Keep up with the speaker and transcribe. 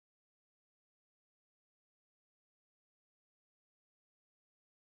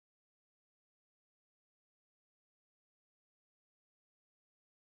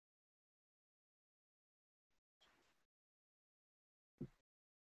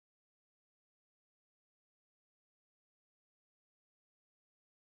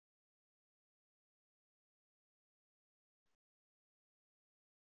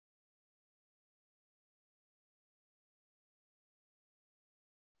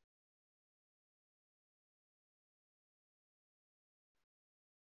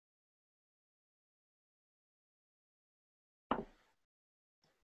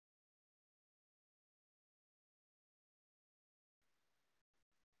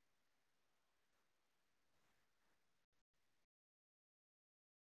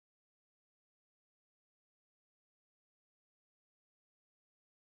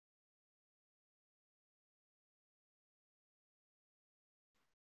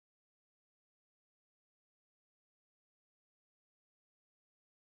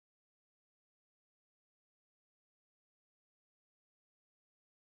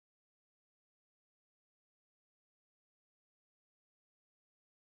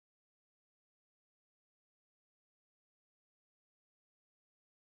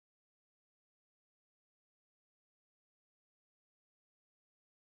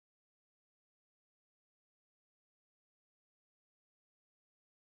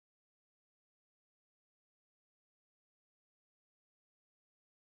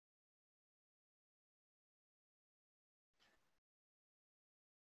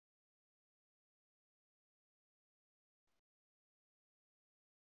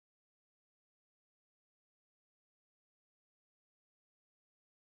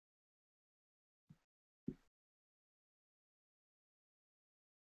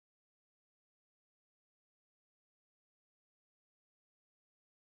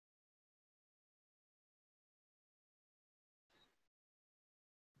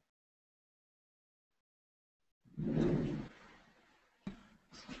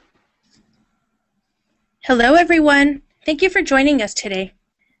Hello, everyone. Thank you for joining us today.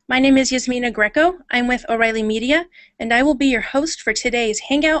 My name is Yasmina Greco. I'm with O'Reilly Media, and I will be your host for today's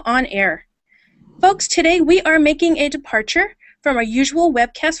Hangout on Air. Folks, today we are making a departure from our usual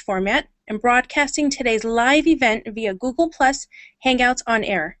webcast format and broadcasting today's live event via Google Plus Hangouts on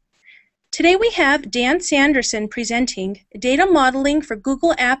Air. Today we have Dan Sanderson presenting data modeling for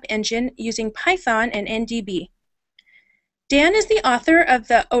Google App Engine using Python and NDB. Dan is the author of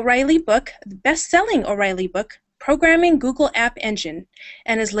the O'Reilly book, the best-selling O'Reilly book, Programming Google App Engine,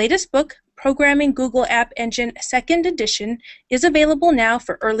 and his latest book, Programming Google App Engine 2nd Edition, is available now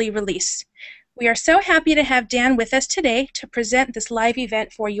for early release. We are so happy to have Dan with us today to present this live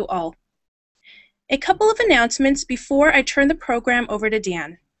event for you all. A couple of announcements before I turn the program over to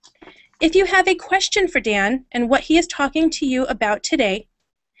Dan. If you have a question for Dan and what he is talking to you about today,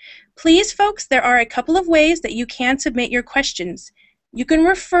 please, folks, there are a couple of ways that you can submit your questions. You can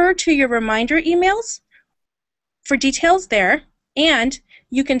refer to your reminder emails for details there, and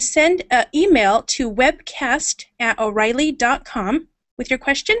you can send an email to webcast@o'reilly.com with your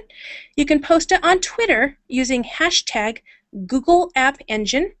question. You can post it on Twitter using hashtag Google App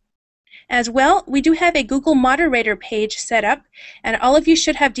Engine. As well, we do have a Google moderator page set up, and all of you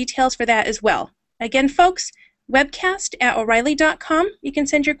should have details for that as well. Again, folks, webcast@o'reilly.com. You can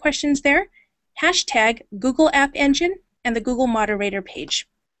send your questions there. Hashtag Google App Engine and the Google moderator page.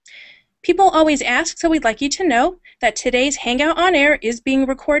 People always ask, so we'd like you to know that today's Hangout on Air is being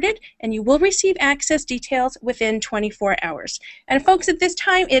recorded, and you will receive access details within 24 hours. And folks, at this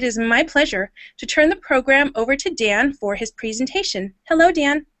time, it is my pleasure to turn the program over to Dan for his presentation. Hello,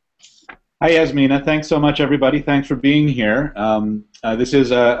 Dan. Hi, Yasmina. Thanks so much, everybody. Thanks for being here. This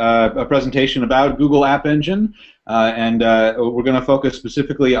is a presentation about Google App Engine, and we're going to focus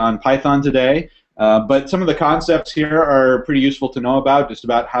specifically on Python today. But some of the concepts here are pretty useful to know about, just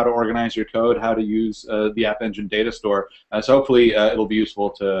about how to organize your code, how to use the App Engine data store. So hopefully it'll be useful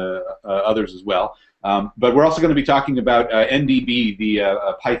to others as well. But we're also going to be talking about NDB, the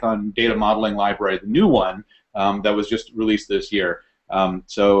Python data modeling library, the new one that was just released this year.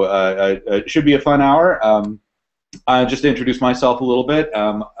 So it should be a fun hour. Just to introduce myself a little bit,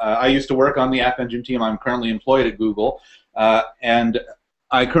 I used to work on the App Engine team. I'm currently employed at Google, and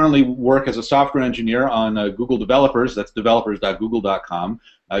I currently work as a software engineer on Google Developers. That's developers.google.com.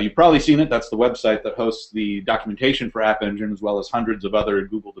 You've probably seen it. That's the website that hosts the documentation for App Engine, as well as hundreds of other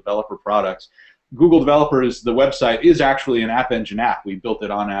Google Developer products. Google Developers, the website, is actually an App Engine app. We built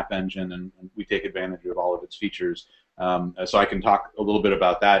it on App Engine, and we take advantage of all of its features. So I can talk a little bit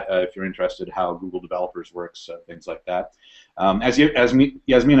about that if you're interested, how Google Developers works, things like that. As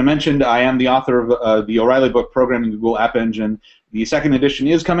Yasmina mentioned, I am the author of the O'Reilly book, Programming Google App Engine. The 2nd edition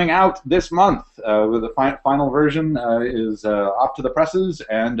is coming out this month. The final version is off to the presses,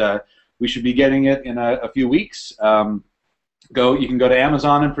 and we should be getting it in a few weeks. You can go to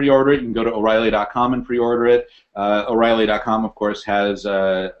Amazon and pre-order it. You can go to O'Reilly.com and pre-order it. O'Reilly.com, of course, has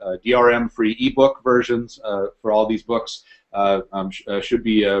DRM-free ebook versions for all these books. Should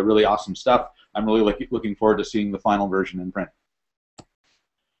be really awesome stuff. I'm really looking forward to seeing the final version in print.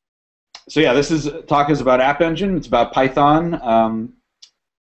 So yeah, this talk is about App Engine. It's about Python.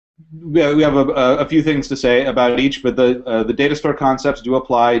 We have a few things to say about each, but the data store concepts do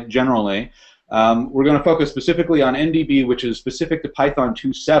apply generally. We're going to focus specifically on NDB, which is specific to Python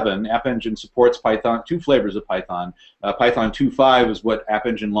 2.7. App Engine supports Python, two flavors of Python. Python 2.5 is what App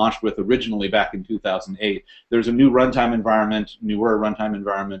Engine launched with originally back in 2008. There's a new runtime environment, newer runtime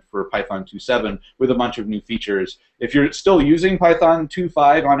environment for Python 2.7 with a bunch of new features. If you're still using Python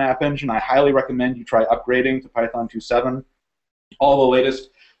 2.5 on App Engine, I highly recommend you try upgrading to Python 2.7. All the latest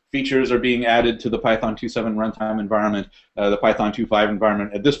features are being added to the Python 2.7 runtime environment. The Python 2.5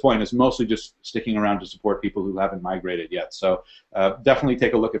 environment at this point is mostly just sticking around to support people who haven't migrated yet. So definitely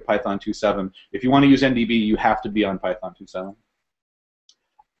take a look at Python 2.7. If you want to use NDB, you have to be on Python 2.7.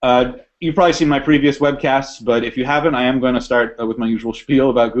 You've probably seen my previous webcasts, but if you haven't, I am going to start with my usual spiel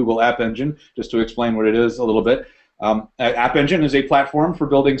about Google App Engine, just to explain what it is a little bit. App Engine is a platform for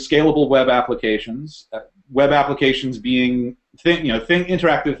building scalable web applications. Web applications being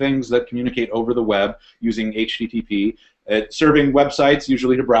interactive things that communicate over the web using HTTP, serving websites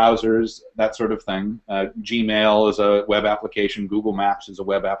usually to browsers, that sort of thing. Gmail is a web application. Google Maps is a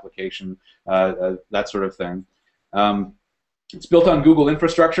web application, that sort of thing. It's built on Google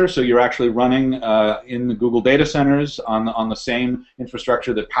infrastructure, so you're actually running in the Google data centers on the same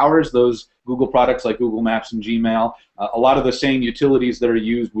infrastructure that powers those Google products like Google Maps and Gmail. A lot of the same utilities that are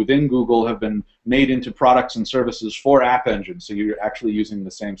used within Google have been made into products and services for App Engine, so you're actually using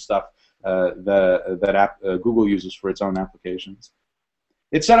the same stuff that Google uses for its own applications.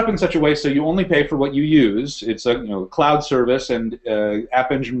 It's set up in such a way so you only pay for what you use. It's a cloud service, and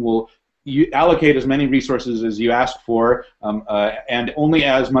App Engine will allocate as many resources as you ask for, and only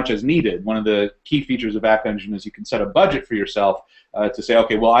as much as needed. One of the key features of App Engine is you can set a budget for yourself to say,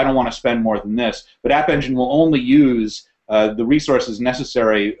 okay, well, I don't want to spend more than this, but App Engine will only use the resources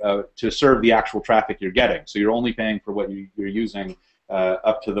necessary to serve the actual traffic you're getting. So you're only paying for what you're using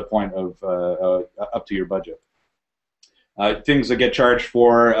up to the point of up to your budget. Things that get charged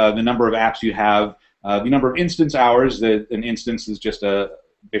for the number of apps you have, the number of instance hours. An instance is just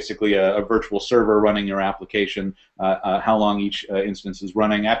basically a virtual server running your application, how long each instance is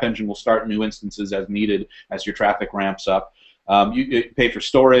running. App Engine will start new instances as needed as your traffic ramps up. You pay for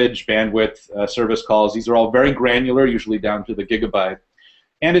storage, bandwidth, service calls. These are all very granular, usually down to the gigabyte.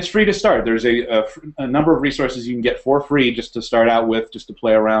 And it's free to start. There's a number of resources you can get for free just to start out with, just to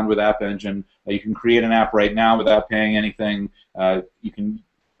play around with App Engine. You can create an app right now without paying anything. You can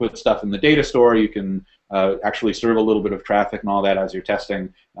put stuff in the data store. You can actually serve a little bit of traffic and all that as you're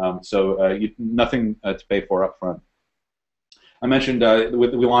testing. Nothing to pay for up front. I mentioned we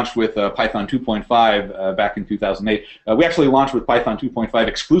launched with Python 2.5 back in 2008. We actually launched with Python 2.5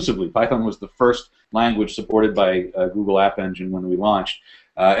 exclusively. Python was the first language supported by Google App Engine when we launched.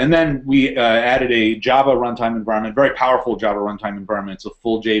 And then we added a Java runtime environment, very powerful Java runtime environment. It's a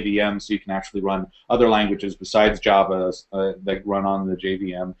full JVM, so you can actually run other languages besides Java that run on the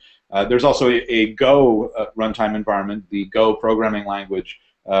JVM. There's also a Go runtime environment, the Go programming language,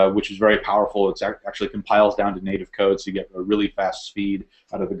 which is very powerful. It actually compiles down to native code, so you get a really fast speed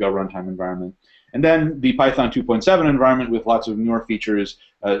out of the Go runtime environment. And then the Python 2.7 environment with lots of newer features.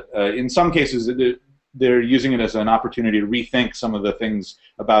 In some cases, they're using it as an opportunity to rethink some of the things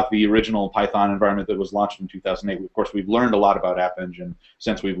about the original Python environment that was launched in 2008. Of course, we've learned a lot about App Engine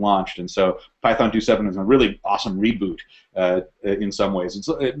since we've launched, and so Python 2.7 is a really awesome reboot in some ways.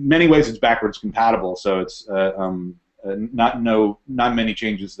 In many ways, it's backwards compatible, so it's not many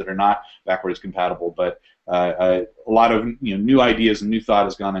changes that are not backwards compatible, but a lot of new ideas and new thought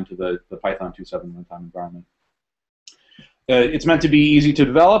has gone into the Python 2.7 runtime environment. It's meant to be easy to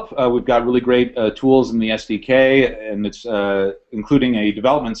develop. We've got really great tools in the SDK, and it's including a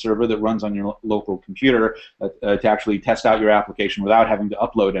development server that runs on your local computer to actually test out your application without having to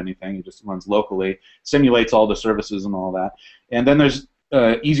upload anything. It just runs locally, simulates all the services and all that. And then there's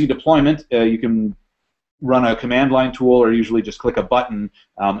easy deployment. You can run a command line tool, or usually just click a button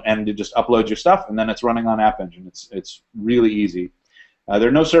and it just uploads your stuff, and then it's running on App Engine. It's really easy. There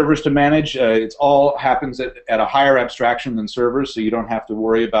are no servers to manage. It all happens at a higher abstraction than servers, so you don't have to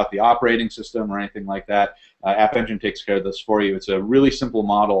worry about the operating system or anything like that. App Engine takes care of this for you. It's a really simple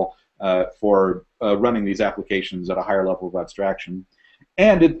model for running these applications at a higher level of abstraction.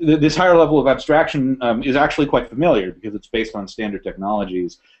 And this higher level of abstraction is actually quite familiar because it's based on standard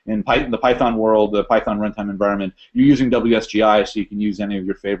technologies. In the Python world, the Python runtime environment, you're using WSGI, so you can use any of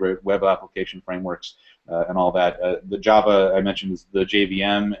your favorite web application frameworks and all that. The Java I mentioned is the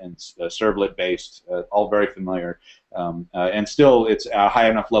JVM and servlet-based, all very familiar. And still, it's a high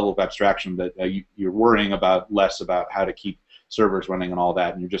enough level of abstraction that you're worrying less about how to keep servers running and all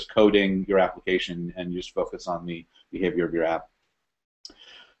that, and you're just coding your application and you just focus on the behavior of your app.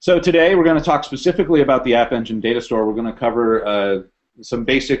 So today we're going to talk specifically about the App Engine Data Store. We're going to cover some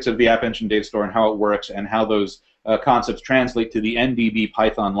basics of the App Engine Data Store and how it works and how those concepts translate to the NDB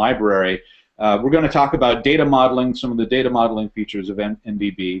Python library. We're going to talk about data modeling, some of the data modeling features of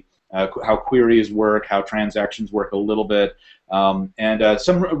NDB, how queries work, how transactions work a little bit, and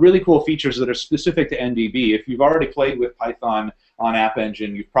some really cool features that are specific to NDB. If you've already played with Python on App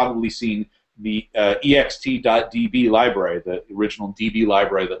Engine, you've probably seen the ext.db library, the original DB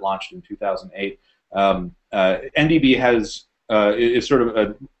library that launched in 2008. NDB is sort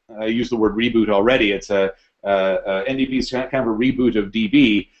of I used the word reboot already. It's NDB is kind of a reboot of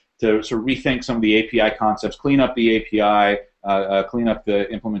DB to sort of rethink some of the API concepts, clean up the API, clean up the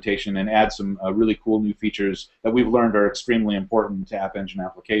implementation, and add some really cool new features that we've learned are extremely important to App Engine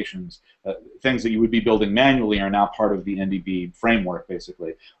applications. Things that you would be building manually are now part of the NDB framework,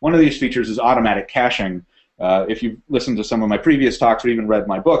 basically. One of these features is automatic caching. If you've listened to some of my previous talks or even read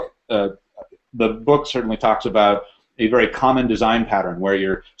my book, the book certainly talks about a very common design pattern where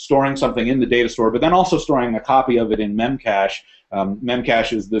you're storing something in the data store, but then also storing a copy of it in Memcache.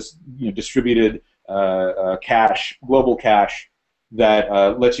 Memcache is this distributed cache, global cache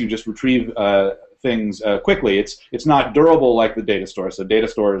that lets you just retrieve things quickly. It's not durable like the data store. So data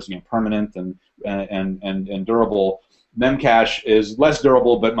store is permanent and durable, Memcache is less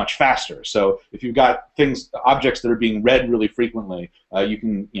durable but much faster. So if you've got objects that are being read really frequently, you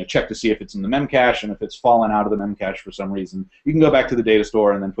can check to see if it's in the Memcache, and if it's fallen out of the Memcache for some reason, you can go back to the data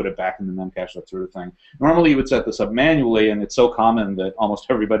store and then put it back in the Memcache, that sort of thing. Normally you would set this up manually, and it's so common that almost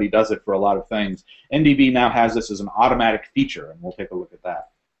everybody does it for a lot of things. NDB now has this as an automatic feature, and we'll take a look at that.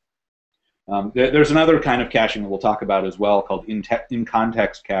 There's another kind of caching that we'll talk about as well called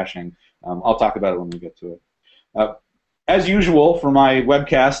in-context caching. I'll talk about it when we get to it. As usual for my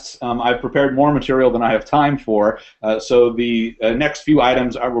webcasts, I've prepared more material than I have time for, so the next few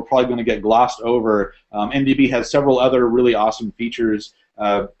items we're probably going to get glossed over. NDB has several other really awesome features.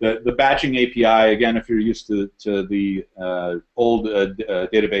 The batching API, again, if you're used to the old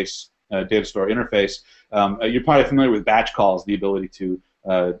database data store interface, you're probably familiar with batch calls, the ability to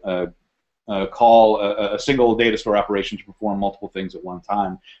call a single data store operation to perform multiple things at one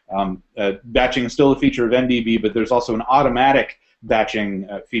time. Batching is still a feature of NDB, but there's also an automatic batching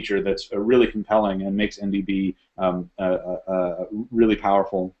feature that's really compelling and makes NDB really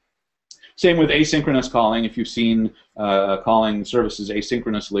powerful. Same with asynchronous calling. If you've seen calling services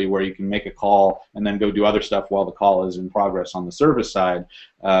asynchronously, where you can make a call and then go do other stuff while the call is in progress on the service side,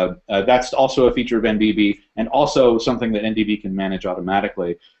 that's also a feature of NDB, and also something that NDB can manage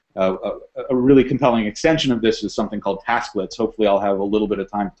automatically. A really compelling extension of this is something called tasklets. Hopefully I'll have a little bit of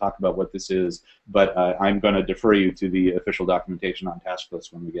time to talk about what this is, but I'm going to defer you to the official documentation on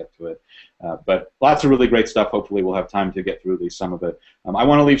tasklets when we get to it. But lots of really great stuff. Hopefully we'll have time to get through at least some of it. I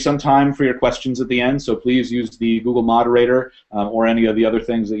want to leave some time for your questions at the end, so please use the Google Moderator or any of the other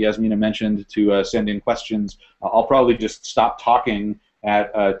things that Yasmina mentioned to send in questions. I'll probably just stop talking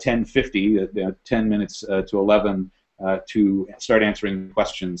at 10:50, 10 minutes to 11, to start answering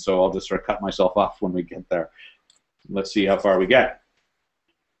questions, so I'll just sort of cut myself off when we get there. Let's see how far we get.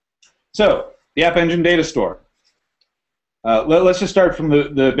 So, the App Engine Data Store. Let's just start from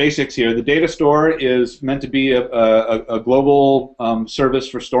the basics here. The data store is meant to be a global service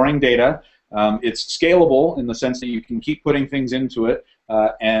for storing data. It's scalable in the sense that you can keep putting things into it,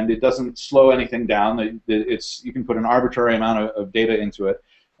 and it doesn't slow anything down. You can put an arbitrary amount of data into it.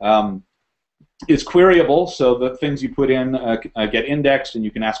 It's queryable, so the things you put in get indexed, and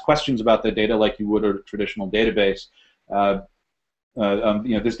you can ask questions about the data like you would a traditional database.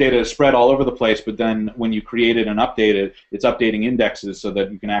 This data is spread all over the place, but then when you create it and update it, it's updating indexes so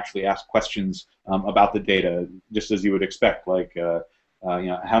that you can actually ask questions about the data, just as you would expect, like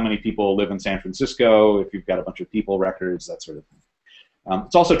how many people live in San Francisco, if you've got a bunch of people records, that sort of thing.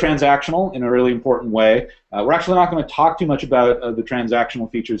 It's also transactional in a really important way. We're actually not going to talk too much about the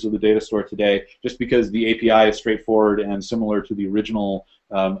transactional features of the data store today, just because the API is straightforward and similar to the original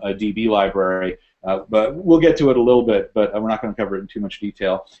DB library. But we'll get to it a little bit, but we're not going to cover it in too much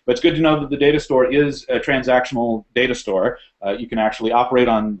detail. But it's good to know that the data store is a transactional data store. You can actually operate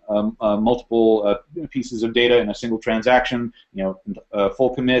on multiple pieces of data in a single transaction, a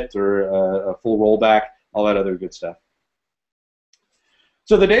full commit or a full rollback, all that other good stuff.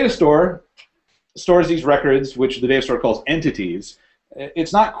 So the data store stores these records, which the data store calls entities.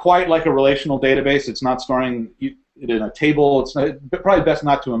 It's not quite like a relational database. It's not storing it in a table. It's probably best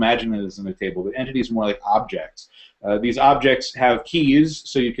not to imagine it as in a table, but entities are more like objects. These objects have keys,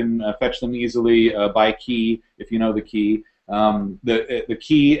 so you can fetch them easily by key if you know the key. The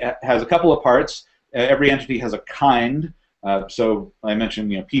key has a couple of parts. Every entity has a kind. So I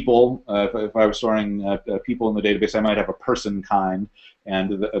mentioned, people. If I was storing people in the database, I might have a person kind,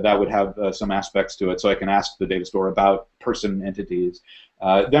 and that would have some aspects to it. So I can ask the data store about person entities.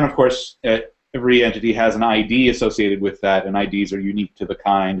 Then, of course, every entity has an ID associated with that, and IDs are unique to the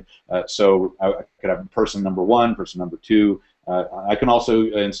kind. So I could have person number 1, person number 2. I can also,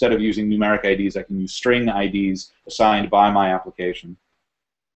 instead of using numeric IDs, I can use string IDs assigned by my application.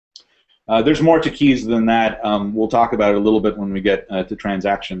 There's more to keys than that. We'll talk about it a little bit when we get to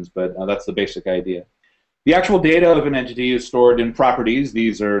transactions, but that's the basic idea. The actual data of an entity is stored in properties.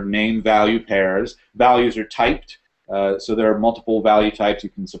 These are name-value pairs. Values are typed, so there are multiple value types you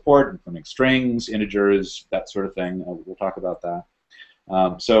can support, including strings, integers, that sort of thing. We'll talk about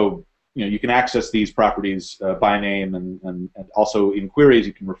that. So you can access these properties by name, and also in queries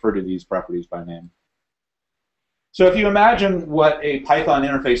you can refer to these properties by name. So if you imagine what a Python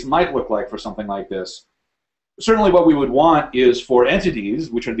interface might look like for something like this, certainly what we would want is for entities,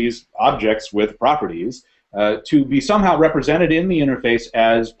 which are these objects with properties, to be somehow represented in the interface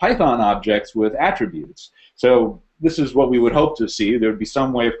as Python objects with attributes. So this is what we would hope to see. There would be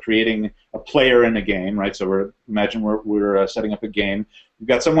some way of creating a player in a game, right? So imagine we're setting up a game. We've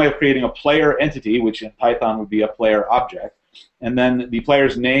got some way of creating a player entity, which in Python would be a player object. And then the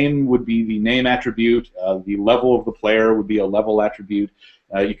player's name would be the name attribute. The level of the player would be a level attribute.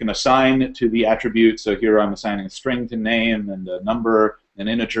 You can assign to the attribute. So here I'm assigning a string to name and a number, an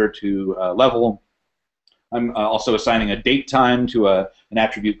integer to level. I'm also assigning a date time to an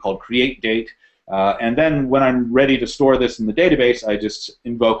attribute called createDate. And then when I'm ready to store this in the database, I just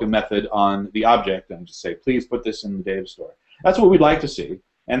invoke a method on the object and just say, please put this in the data store. That's what we'd like to see.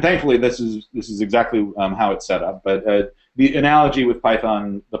 And thankfully, this is exactly how it's set up. But the analogy with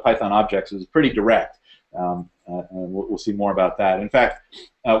Python, the Python objects, is pretty direct. And we'll see more about that. In fact,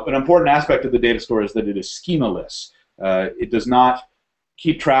 an important aspect of the data store is that it is schemaless. It does not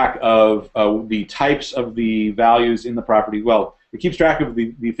keep track of the types of the values in the property. Well, it keeps track of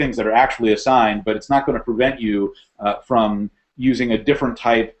the things that are actually assigned, but it's not going to prevent you from using a different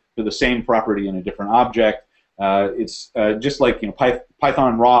type for the same property in a different object. It's just like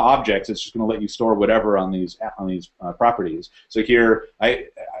Python raw objects. It's just going to let you store whatever on these properties. So here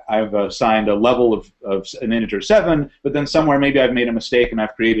I've assigned a level of an integer 7, but then somewhere maybe I've made a mistake and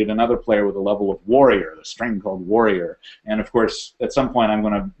I've created another player with a level of warrior, a string called warrior. And of course, at some point I'm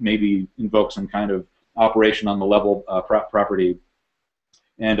going to maybe invoke some kind of operation on the level property,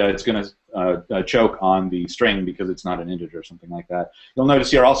 and it's going to choke on the string because it's not an integer or something like that. You'll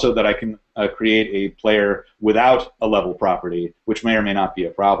notice here also that I can create a player without a level property, which may or may not be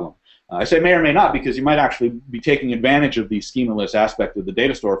a problem. I say may or may not because you might actually be taking advantage of the schemaless aspect of the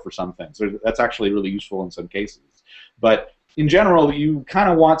data store for some things. So that's actually really useful in some cases. But in general, you kind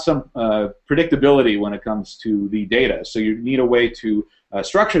of want some predictability when it comes to the data. So you need a way to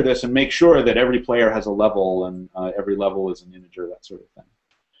structure this and make sure that every player has a level and every level is an integer, that sort of thing.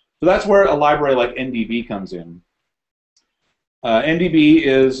 So that's where a library like NDB comes in. NDB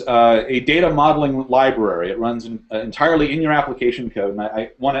is a data modeling library. It runs entirely in your application code, and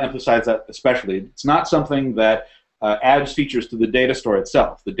I want to emphasize that especially. It's not something that adds features to the data store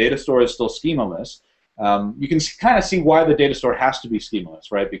itself. The data store is still schemaless. You can kind of see why the data store has to be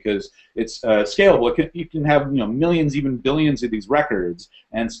schemaless, right? Because it's scalable. You can have millions, even billions of these records,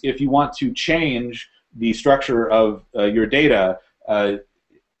 and if you want to change the structure of your data,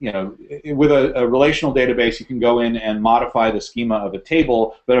 with a relational database, you can go in and modify the schema of a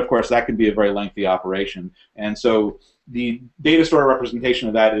table, but of course that can be a very lengthy operation. And so the data store representation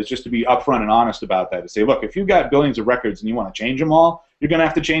of that is just to be upfront and honest about that, to say, look, if you've got billions of records and you want to change them all, you're going to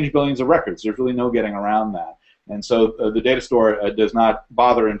have to change billions of records. There's really no getting around that. And so the data store does not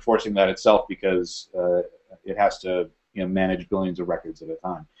bother enforcing that itself because it has to manage billions of records at a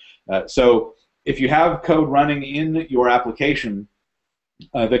time. So if you have code running in your application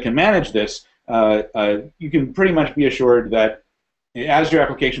that can manage this, you can pretty much be assured that as your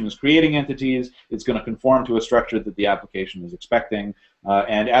application is creating entities, it's going to conform to a structure that the application is expecting,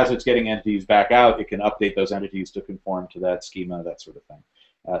 and as it's getting entities back out, it can update those entities to conform to that schema, that sort of thing.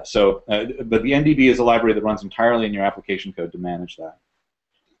 But the NDB is a library that runs entirely in your application code to manage that.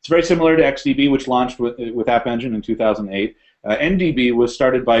 It's very similar to XDB, which launched with App Engine in 2008. NDB was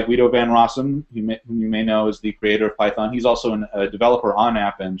started by Guido van Rossum, whom you may know as the creator of Python. He's also a developer on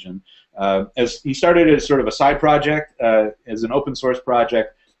App Engine. As he started as sort of a side project, as an open source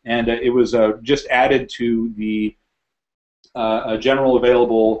project, and it was just added to the general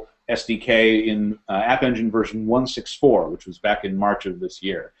available SDK in App Engine version 1.6.4, which was back in March of this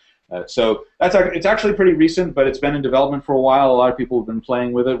year. So it's actually pretty recent, but it's been in development for a while. A lot of people have been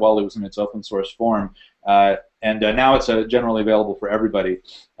playing with it while it was in its open source form. And now it's generally available for everybody.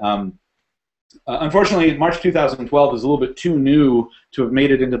 Unfortunately, March 2012 is a little bit too new to have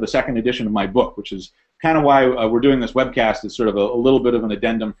made it into the second edition of my book, which is kind of why we're doing this webcast. It's sort of a little bit of an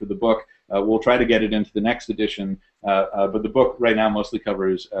addendum for the book. We'll try to get it into the next edition, but the book right now mostly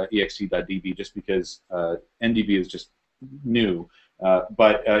covers ext.db just because NDB is just new.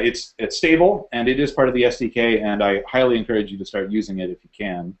 But it's stable, and it is part of the SDK, and I highly encourage you to start using it if you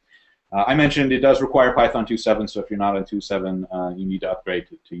can. I mentioned it does require Python 2.7, so if you're not on 2.7, you need to upgrade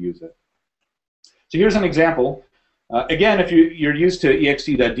to use it. So here's an example. Again, if you're used to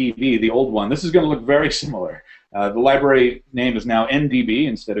ext.db, the old one, this is going to look very similar. The library name is now NDB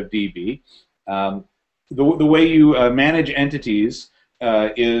instead of DB. The way you manage entities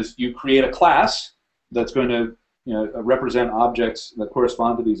is you create a class that's going to represent objects that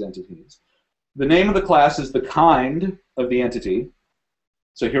correspond to these entities. The name of the class is the kind of the entity.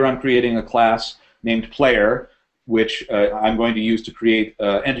 So here I'm creating a class named player, which I'm going to use to create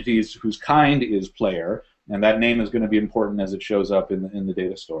entities whose kind is player, and that name is going to be important as it shows up in the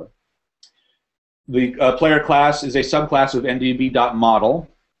data store. The player class is a subclass of ndb.model,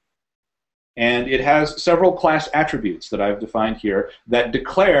 and it has several class attributes that I've defined here that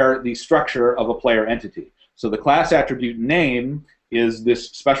declare the structure of a player entity. So the class attribute name is this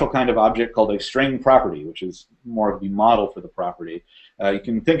special kind of object called a string property, which is more of the model for the property. You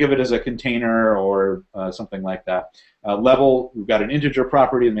can think of it as a container or something like that. Level, we've got an integer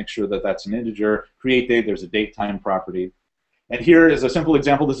property to make sure that that's an integer. Create date, there's a date time property. And here is a simple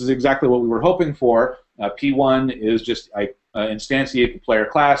example. This is exactly what we were hoping for. P1 is just I instantiate the player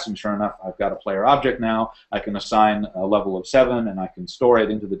class, and sure enough, I've got a player object now. I can assign a level of 7, and I can store it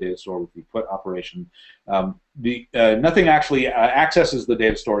into the data store with the put operation. Nothing actually accesses the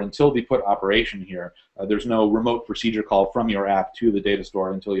data store until the put operation here. There's no remote procedure call from your app to the data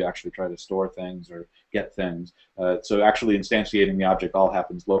store until you actually try to store things or get things. So actually instantiating the object all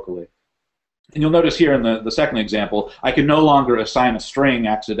happens locally. And you'll notice here in the second example, I can no longer assign a string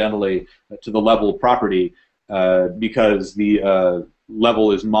accidentally to the level property because the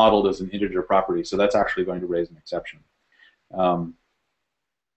level is modeled as an integer property. So that's actually going to raise an exception.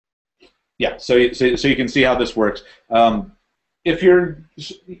 Yeah, so you can see how this works. If you're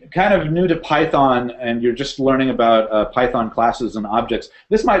kind of new to Python and you're just learning about Python classes and objects,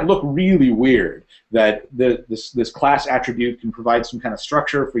 this might look really weird, that this class attribute can provide some kind of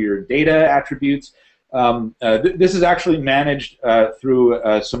structure for your data attributes. This is actually managed through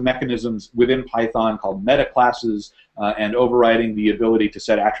some mechanisms within Python called meta classes and overriding the ability to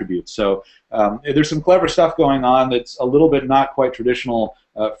set attributes. So there's some clever stuff going on that's a little bit not quite traditional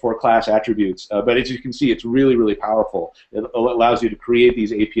for class attributes. But as you can see, it's really, really powerful. It allows you to create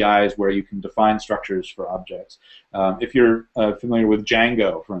these APIs where you can define structures for objects. If you're familiar with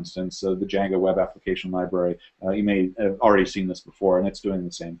Django, for instance, the Django web application library, you may have already seen this before, and it's doing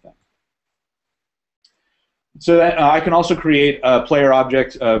the same thing. So that, I can also create a player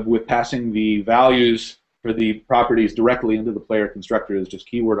object with passing the values for the properties directly into the player constructor as just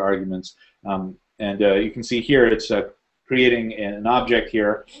keyword arguments. And you can see here it's creating an object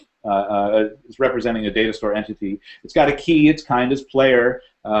here. It's representing a data store entity. It's got a key. Its kind is player.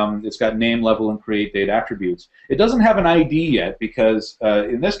 It's got name, level, and create date attributes. It doesn't have an ID yet because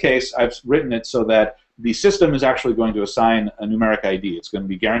in this case I've written it so that the system is actually going to assign a numeric ID. It's going to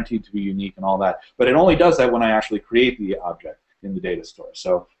be guaranteed to be unique and all that. But it only does that when I actually create the object in the data store.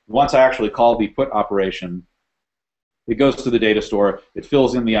 So once I actually call the put operation, it goes to the data store, it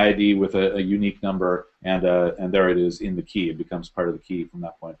fills in the ID with a unique number, and there it is in the key. It becomes part of the key from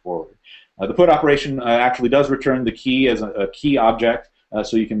that point forward. The put operation actually does return the key as a key object,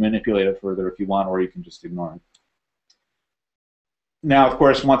 so you can manipulate it further if you want, or you can just ignore it. Now, of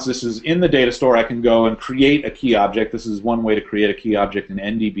course, once this is in the data store, I can go and create a key object. This is one way to create a key object in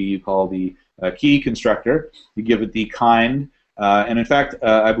NDB. You call the key constructor. You give it the kind. And in fact,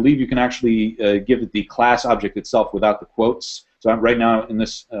 I believe you can actually give it the class object itself without the quotes. So right now in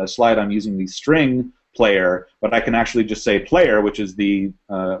this slide, I'm using the string player, but I can actually just say player, which is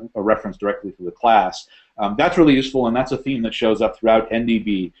a reference directly to the class. That's really useful, and that's a theme that shows up throughout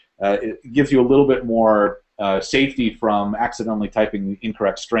NDB. It gives you a little bit more safety from accidentally typing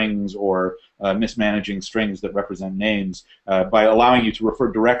incorrect strings or mismanaging strings that represent names by allowing you to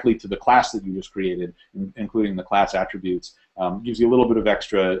refer directly to the class that you just created, including the class attributes. Gives you a little bit of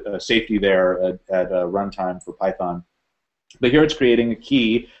extra safety there at runtime for Python. But here it's creating a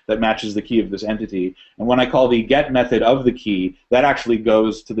key that matches the key of this entity. And when I call the get method of the key, that actually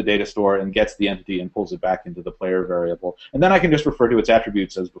goes to the data store and gets the entity and pulls it back into the player variable. And then I can just refer to its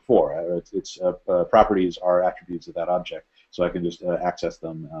attributes as before. Its properties are attributes of that object. So I can just access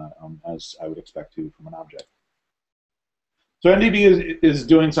them as I would expect to from an object. So NDB is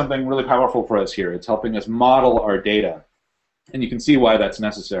doing something really powerful for us here. It's helping us model our data. And you can see why that's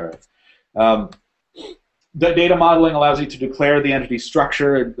necessary. The data modeling allows you to declare the entity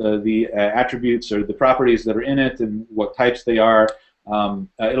structure, the attributes or the properties that are in it, and what types they are.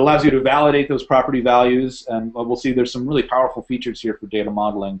 It allows you to validate those property values, and we'll see there's some really powerful features here for data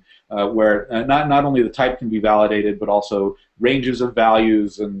modeling where not only the type can be validated, but also ranges of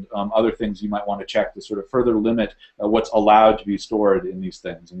values and other things you might want to check to sort of further limit what's allowed to be stored in these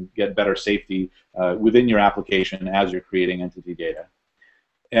things and get better safety within your application as you're creating entity data.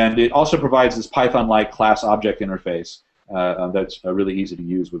 And it also provides this Python-like class object interface that's really easy to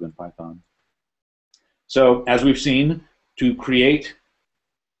use within Python. So as we've seen, to create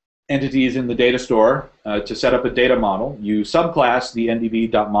entities in the data store, to set up a data model, you subclass the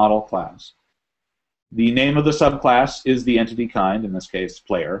ndb.model class. The name of the subclass is the entity kind, in this case,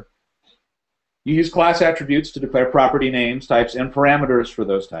 player. You use class attributes to declare property names, types, and parameters for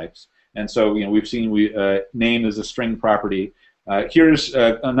those types. And so, we've seen name is a string property. Here's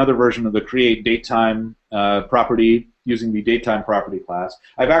another version of the create datetime property using the datetime property class.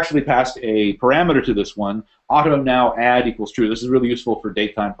 I've actually passed a parameter to this one, auto now add equals true. This is really useful for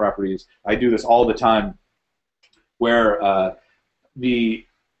datetime properties. I do this all the time where the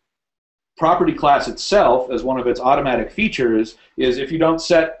property class itself, as one of its automatic features, is if you don't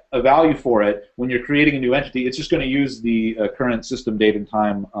set a value for it when you're creating a new entity, it's just going to use the current system date and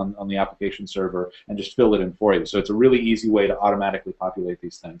time on the application server and just fill it in for you. So it's a really easy way to automatically populate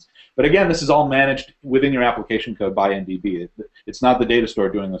these things. But again, this is all managed within your application code by NDB. It's not the data store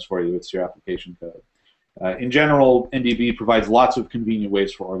doing this for you, it's your application code. In general, NDB provides lots of convenient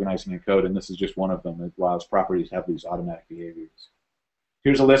ways for organizing your code, and this is just one of them. It allows properties to have these automatic behaviors.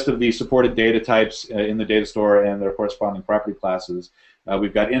 Here's a list of the supported data types in the data store and their corresponding property classes.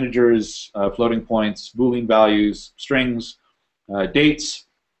 We've got integers, floating points, Boolean values, strings, dates.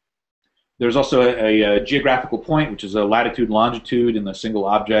 There's also a geographical point, which is a latitude and longitude in a single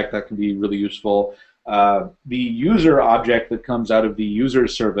object. That can be really useful. The user object that comes out of the user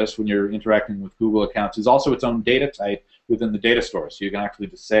service when you're interacting with Google accounts is also its own data type within the data store. So you can actually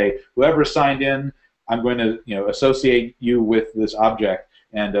just say, whoever signed in, I'm going to associate you with this object.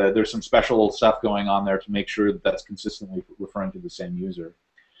 And there's some special stuff going on there to make sure that that's consistently referring to the same user.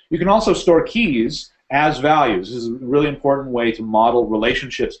 You can also store keys as values. This is a really important way to model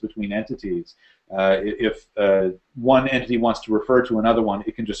relationships between entities. If one entity wants to refer to another one,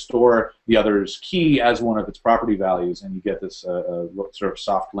 it can just store the other's key as one of its property values, and you get this sort of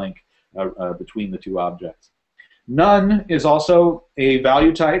soft link between the two objects. None is also a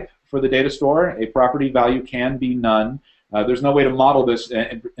value type for the data store. A property value can be none. There's no way to model this.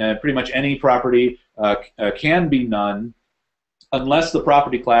 Pretty much any property can be none unless the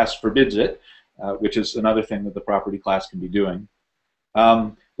property class forbids it, which is another thing that the property class can be doing.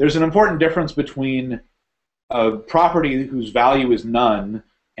 There's an important difference between a property whose value is none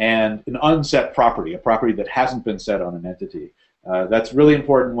and an unset property, a property that hasn't been set on an entity. That's really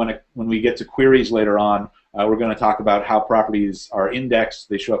important when we get to queries later on. We're going to talk about how properties are indexed.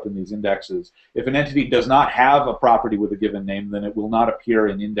 They show up in these indexes. If an entity does not have a property with a given name, then it will not appear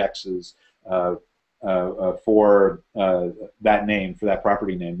in indexes for that name, for that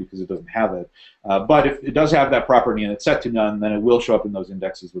property name, because it doesn't have it. But if it does have that property and it's set to none, then it will show up in those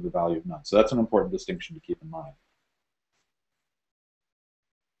indexes with a value of none. So that's an important distinction to keep in mind.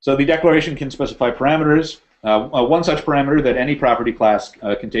 So the declaration can specify parameters. One such parameter that any property class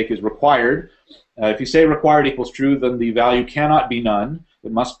can take is required. If you say required equals true, then the value cannot be none.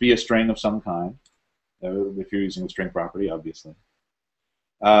 It must be a string of some kind, if you're using a string property, obviously.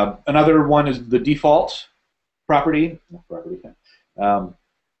 Another one is the default property.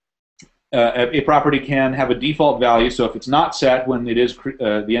 A property can have a default value, so if it's not set when it is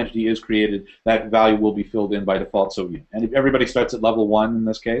the entity is created, that value will be filled in by default. So and everybody starts at level 1 in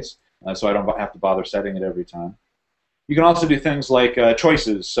this case, so I don't have to bother setting it every time. You can also do things like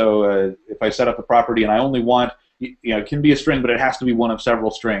choices. So if I set up a property and I only want, it can be a string, but it has to be one of several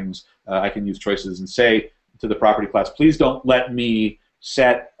strings, I can use choices and say to the property class, please don't let me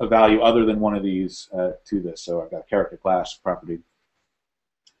set a value other than one of these to this. So I've got character class property. A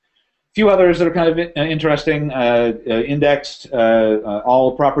few others that are kind of interesting. Indexed,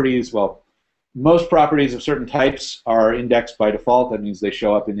 all properties, well, most properties of certain types are indexed by default. That means they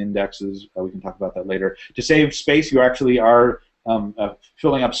show up in indexes. We can talk about that later. To save space, you actually are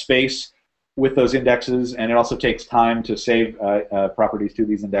filling up space with those indexes, and it also takes time to save properties to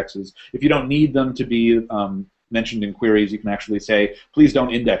these indexes. If you don't need them to be mentioned in queries, you can actually say, please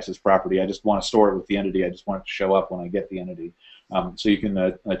don't index this property. I just want to store it with the entity. I just want it to show up when I get the entity. So you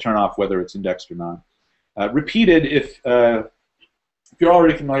can turn off whether it's indexed or not. Repeated, if you're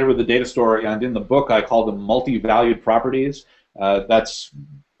already familiar with the data store, and in the book I call them multi-valued properties. It's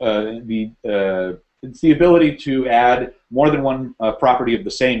the ability to add more than one property of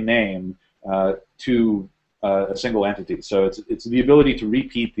the same name to a single entity. So it's the ability to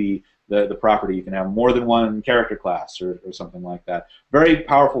repeat the property. You can have more than one character class or something like that. Very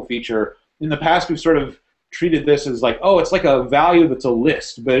powerful feature. In the past, we've sort of treated this as like, oh, it's like a value that's a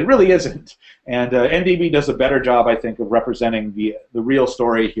list, but it really isn't. And NDB does a better job, I think, of representing the real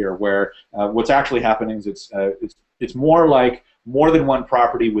story here, where what's actually happening is it's more like more than one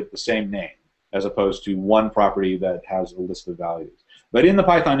property with the same name, as opposed to one property that has a list of values. But in the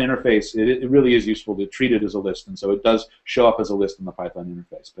Python interface, it really is useful to treat it as a list, and so it does show up as a list in the Python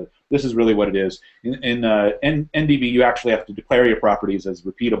interface. But this is really what it is. In NDB, you actually have to declare your properties as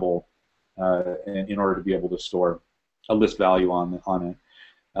repeatable in order to be able to store a list value on it.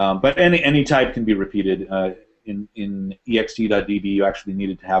 But any type can be repeated. In ext.db, you actually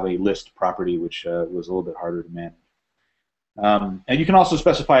needed to have a list property, which was a little bit harder to manage. And you can also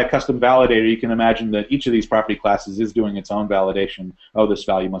specify a custom validator. You can imagine that each of these property classes is doing its own validation. Oh, this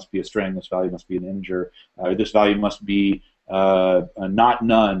value must be a string. This value must be an integer. This value must be not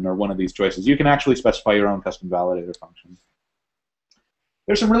none, or one of these choices. You can actually specify your own custom validator function.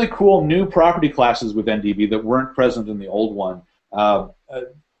 There's some really cool new property classes with NDB that weren't present in the old one.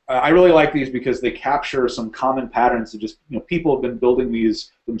 I really like these because they capture some common patterns that just people have been building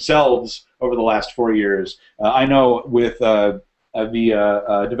these themselves over the last 4 years. I know with the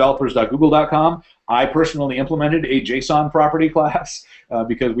developers.google.com, I personally implemented a JSON property class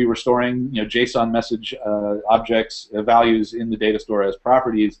because we were storing JSON message objects values in the data store as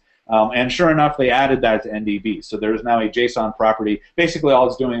properties. And sure enough, they added that to NDB. So there is now a JSON property. Basically, all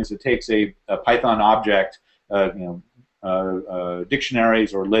it's doing is it takes a Python object,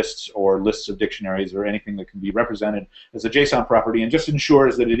 dictionaries or lists of dictionaries or anything that can be represented as a JSON property, and just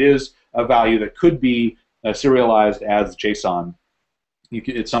ensures that it is a value that could be serialized as JSON.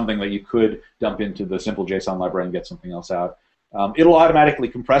 It's something that you could dump into the simple JSON library and get something else out. It'll automatically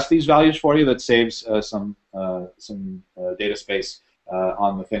compress these values for you. That saves some data space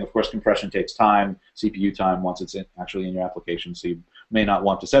on the thing. Of course, compression takes time, CPU time, once it's actually in your application, so you may not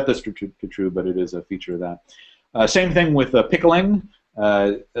want to set this to true, but it is a feature of that. Same thing with pickling.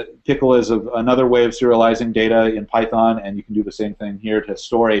 Pickle is another way of serializing data in Python, and you can do the same thing here to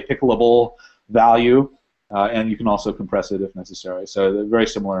store a pickleable value, and you can also compress it if necessary. So they're very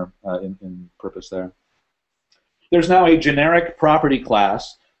similar in purpose there. There's now a generic property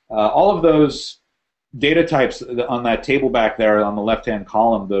class. All of those data types on that table back there on the left-hand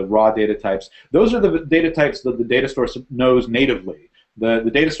column, the raw data types, those are the data types that the data store knows natively.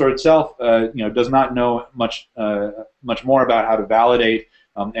 The data store itself, does not know much more about how to validate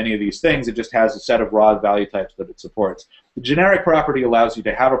any of these things. It just has a set of raw value types that it supports. The generic property allows you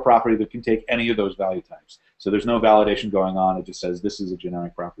to have a property that can take any of those value types. So there's no validation going on. It just says this is a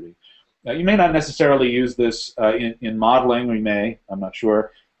generic property. You may not necessarily use this in modeling, or you may, I'm not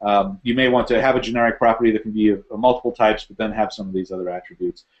sure. You may want to have a generic property that can be of multiple types, but then have some of these other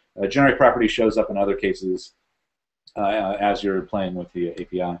attributes. A generic property shows up in other cases as you're playing with the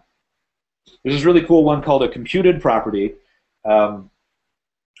API. There's this really cool one called a computed property.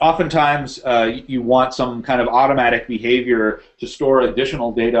 Oftentimes, you want some kind of automatic behavior to store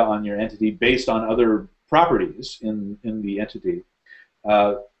additional data on your entity based on other properties in the entity.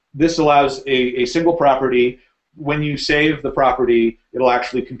 This allows a single property. When you save the property, it'll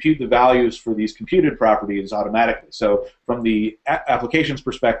actually compute the values for these computed properties automatically. So from the application's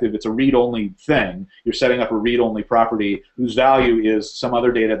perspective, it's a read-only thing. You're setting up a read-only property whose value is some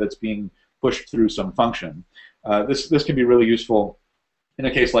other data that's being pushed through some function. This can be really useful in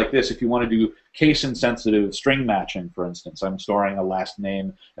a case like this if you want to do case-insensitive string matching, for instance. I'm storing a last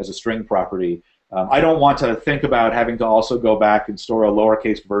name as a string property. I don't want to think about having to also go back and store a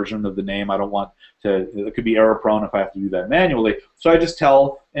lowercase version of the name. I don't want to, it could be error prone if I have to do that manually. So I just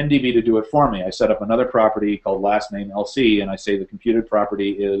tell NDB to do it for me. I set up another property called last name LC, and I say the computed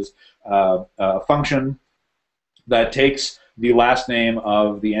property is a function that takes the last name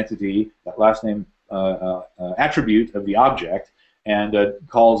of the entity, that last name attribute of the object, and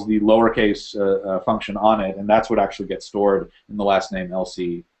calls the lowercase function on it, and that's what actually gets stored in the last name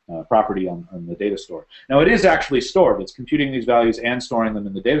LC property on the data store. Now it is actually stored. It's computing these values and storing them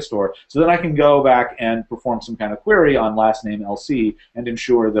in the data store, so then I can go back and perform some kind of query on last name LC and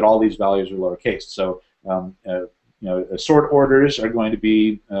ensure that all these values are lowercase. So sort orders are going to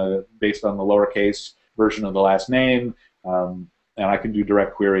be based on the lowercase version of the last name, and I can do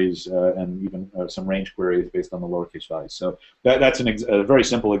direct queries and even some range queries based on the lowercase values. So that's a very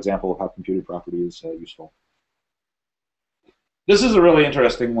simple example of how computed property is useful. This is a really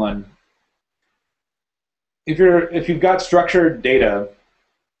interesting one. If you've got structured data,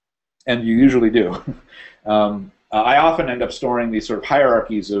 and you usually do, I often end up storing these sort of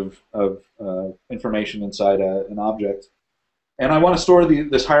hierarchies of information inside an object, and I want to store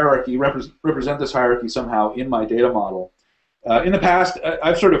this hierarchy, represent this hierarchy somehow in my data model. In the past,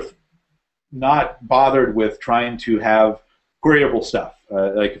 I've sort of not bothered with trying to have queryable stuff.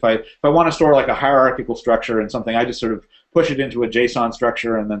 Like if I want to store like a hierarchical structure in something, I just sort of push it into a JSON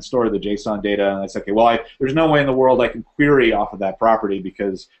structure and then store the JSON data. And it's okay, well, there's no way in the world I can query off of that property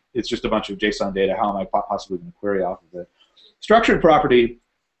because it's just a bunch of JSON data. How am I possibly going to query off of it? Structured property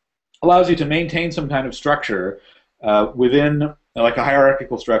allows you to maintain some kind of structure within, like a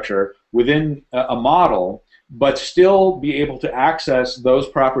hierarchical structure, within a model, but still be able to access those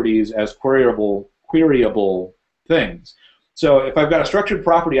properties as queryable things. So if I've got a structured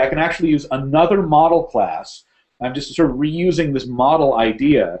property, I can actually use another model class. I'm just sort of reusing this model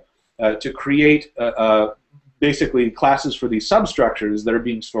idea to create basically classes for these substructures that are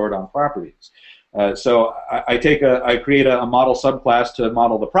being stored on properties. So I create a model subclass to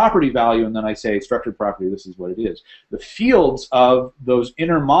model the property value, and then I say structured property, this is what it is. The fields of those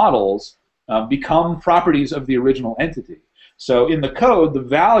inner models become properties of the original entity. So in the code, the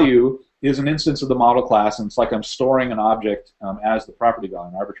value is an instance of the model class, and it's like I'm storing an object as the property value,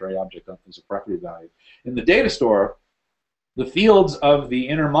 an arbitrary object as a property value. In the data store, the fields of the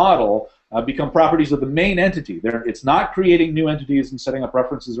inner model become properties of the main entity. It's not creating new entities and setting up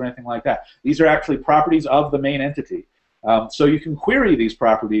references or anything like that. These are actually properties of the main entity. So you can query these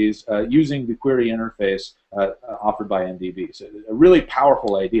properties using the query interface offered by NDB. So a really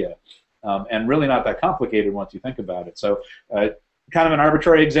powerful idea, and really not that complicated once you think about it. So kind of an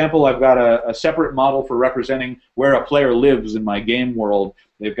arbitrary example, I've got a separate model for representing where a player lives in my game world.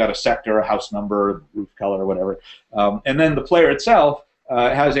 They've got a sector, a house number, roof color, whatever. And then the player itself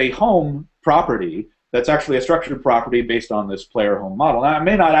has a home property that's actually a structured property based on this player home model. Now, I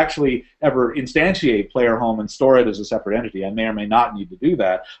may not actually ever instantiate player home and store it as a separate entity. I may or may not need to do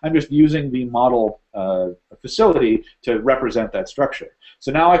that. I'm just using the model facility to represent that structure.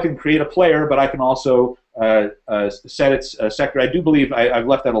 So now I can create a player, but I can also set its sector. I do believe I've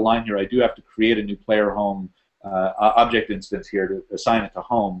left out a line here. I do have to create a new player home object instance here to assign it to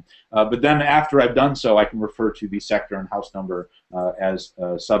home. But then after I've done so, I can refer to the sector and house number as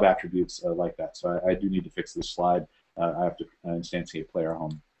sub-attributes like that. So I do need to fix this slide. I have to instantiate player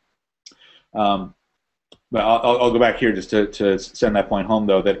home. But I'll go back here just to send that point home,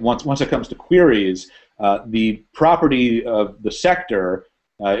 though, that once it comes to queries, the property of the sector,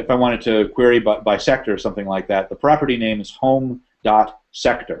 if I wanted to query by sector or something like that, the property name is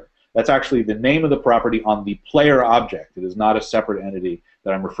home.sector. That's actually the name of the property on the player object. It is not a separate entity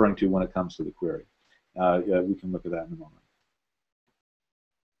that I'm referring to when it comes to the query. We can look at that in a moment.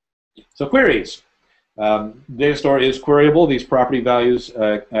 So queries. Data store is queryable. These property values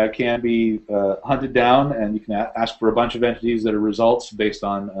can be hunted down, and you can ask for a bunch of entities that are results based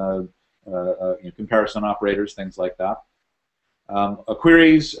on comparison operators, things like that.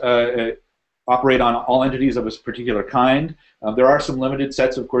 Queries operate on all entities of a particular kind. There are some limited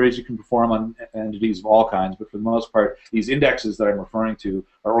sets of queries you can perform on entities of all kinds, but for the most part, these indexes that I'm referring to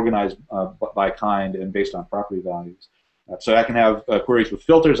are organized by kind and based on property values. So I can have queries with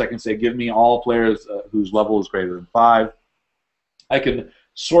filters. I can say, give me all players whose level is greater than 5. I can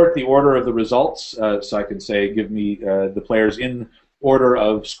sort the order of the results. So I can say, give me the players in order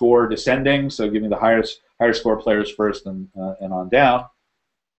of score descending. So give me the higher score players first and on down.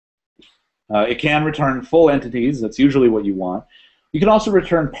 It can return full entities. That's usually what you want. You can also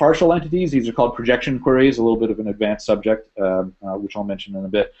return partial entities. These are called projection queries, a little bit of an advanced subject, which I'll mention in a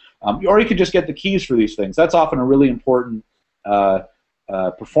bit. Or you could just get the keys for these things. That's often a really important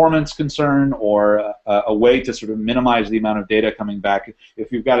performance concern or a way to sort of minimize the amount of data coming back.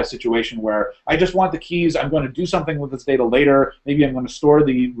 If you've got a situation where I just want the keys, I'm going to do something with this data later, maybe I'm going to store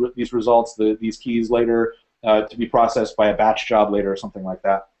these results, these keys later to be processed by a batch job later or something like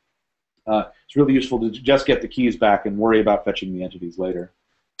that. It's really useful to just get the keys back and worry about fetching the entities later.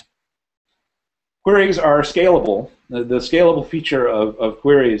 Queries are scalable. The scalable feature of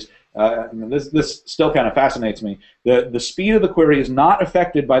queries, this still kind of fascinates me. The speed of the query is not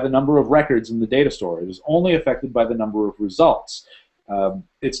affected by the number of records in the data store. It is only affected by the number of results.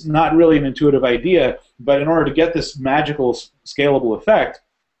 It's not really an intuitive idea, but in order to get this magical scalable effect,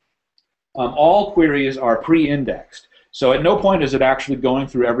 all queries are pre-indexed. So at no point is it actually going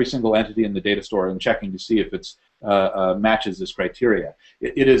through every single entity in the data store and checking to see if it matches this criteria.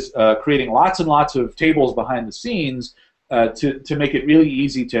 It is creating lots and lots of tables behind the scenes to make it really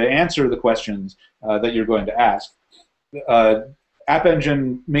easy to answer the questions that you're going to ask. App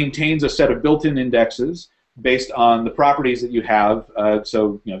Engine maintains a set of built-in indexes based on the properties that you have.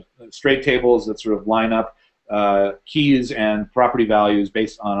 So straight tables that sort of line up keys and property values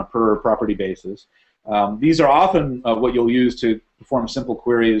based on a per property basis. These are often what you'll use to perform simple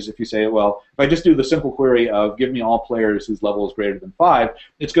queries. If you say, well, if I just do the simple query of give me all players whose level is greater than 5,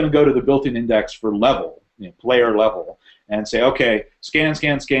 it's going to go to the built-in index for level, player level, and say, okay, scan,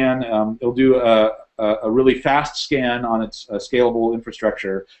 scan, scan. It'll do a really fast scan on its scalable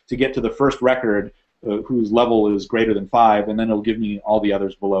infrastructure to get to the first record whose level is greater than 5, and then it'll give me all the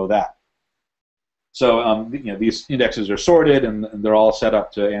others below that. So these indexes are sorted, and they're all set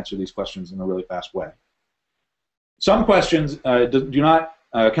up to answer these questions in a really fast way. Some questions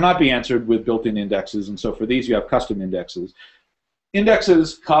cannot be answered with built-in indexes, and so for these you have custom indexes.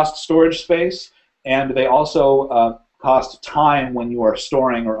 Indexes cost storage space, and they also cost time when you are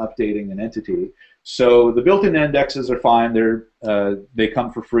storing or updating an entity. So the built-in indexes are fine. They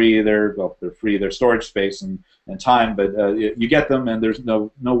come for free. They're free. They're storage space and time, but you get them, and there's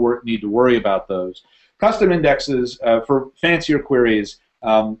no need to worry about those. Custom indexes for fancier queries,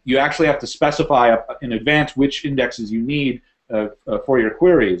 you actually have to specify in advance which indexes you need for your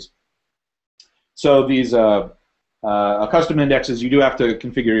queries. So these custom indexes, you do have to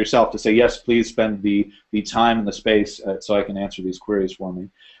configure yourself to say, yes, please spend the time and the space so I can answer these queries for me.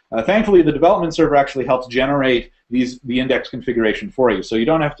 Thankfully, the development server actually helps generate the index configuration for you. So you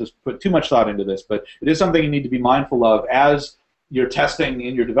don't have to put too much thought into this, but it is something you need to be mindful of as you're testing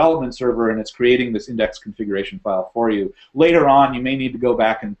in your development server and it's creating this index configuration file for you. Later on, you may need to go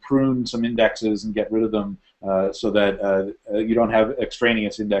back and prune some indexes and get rid of them so that you don't have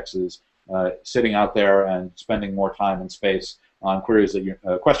extraneous indexes sitting out there and spending more time and space on queries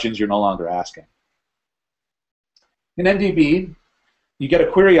that questions you're no longer asking. In NDB, you get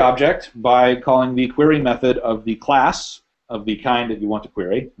a query object by calling the query method of the class of the kind that you want to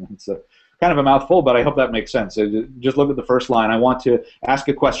query. It's kind of a mouthful, but I hope that makes sense. Just look at the first line. I want to ask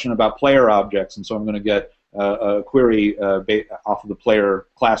a question about player objects, and so I'm going to get a query off of the player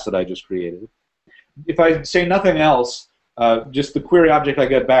class that I just created. If I say nothing else, just the query object I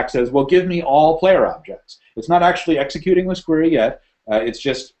get back says, well, give me all player objects. It's not actually executing this query yet. It's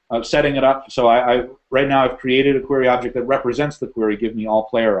just setting it up. So right now I've created a query object that represents the query, give me all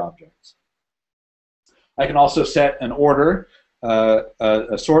player objects. I can also set an order,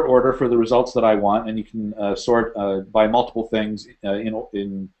 a sort order for the results that I want, and you can sort by multiple things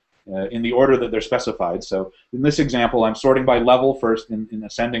in the order that they're specified. So in this example, I'm sorting by level first in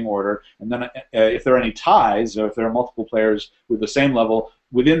ascending order, and then if there are any ties, or if there are multiple players with the same level,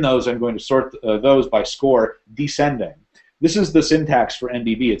 within those I'm going to sort those by score descending. This is the syntax for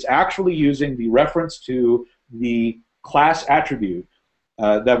NDB. It's actually using the reference to the class attribute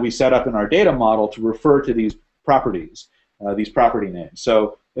that we set up in our data model to refer to these properties, these property names.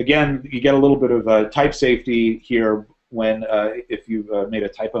 So again, you get a little bit of type safety here when if you've made a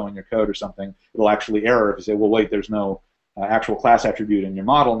typo in your code or something, it'll actually error if you say, well, wait, there's no actual class attribute in your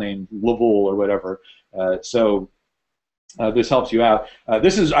model named Level or whatever. This helps you out.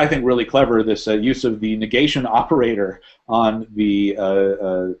 This is, I think, really clever, this use of the negation operator on the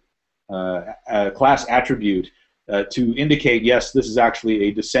class attribute to indicate, yes, this is actually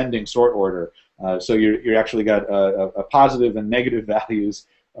a descending sort order. So you're actually got a positive and negative values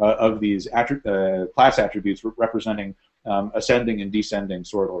of these class attributes representing ascending and descending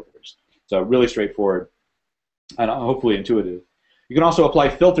sort orders. So really straightforward and hopefully intuitive. You can also apply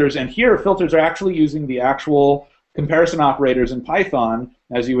filters, and here filters are actually using the actual comparison operators in Python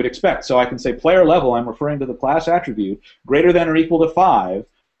as you would expect. So I can say player level, I'm referring to the class attribute, greater than or equal to 5.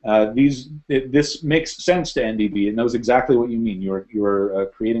 This makes sense to NDB. It knows exactly what you mean. You're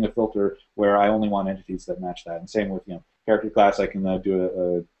creating a filter where I only want entities that match that. And same with character class, I can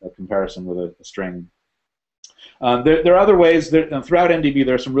do a comparison with a string. There are other ways. Throughout NDB,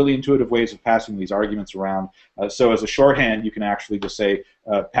 there are some really intuitive ways of passing these arguments around. So as a shorthand, you can actually just say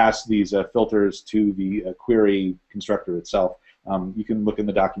pass these filters to the query constructor itself. You can look in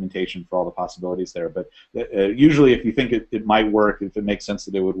the documentation for all the possibilities there. But usually, if you think it might work, if it makes sense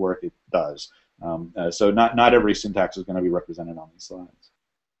that it would work, it does. So not every syntax is going to be represented on these slides.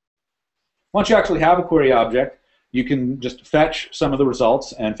 Once you actually have a query object, you can just fetch some of the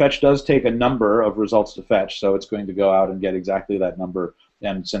results, and fetch does take a number of results to fetch, so it's going to go out and get exactly that number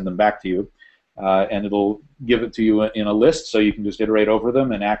and send them back to you. And it'll give it to you in a list, so you can just iterate over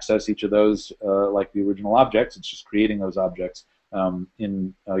them and access each of those like the original objects. It's just creating those objects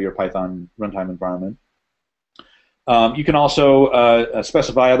in your Python runtime environment. You can also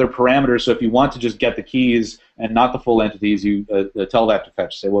specify other parameters, so if you want to just get the keys and not the full entities, you tell that to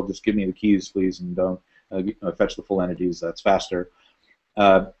fetch. Say, well, just give me the keys, please, and don't fetch the full entities. That's faster.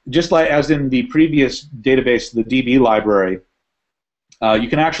 Just like as in the previous database, the DB library, you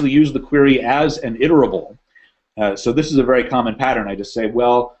can actually use the query as an iterable. So this is a very common pattern. I just say,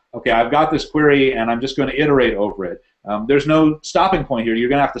 well, okay, I've got this query, and I'm just going to iterate over it. There's no stopping point here. You're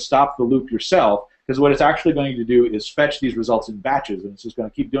going to have to stop the loop yourself, because what it's actually going to do is fetch these results in batches, and it's just going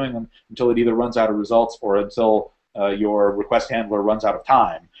to keep doing them until it either runs out of results or until your request handler runs out of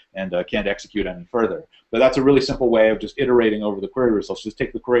time and can't execute any further. But that's a really simple way of just iterating over the query results. Just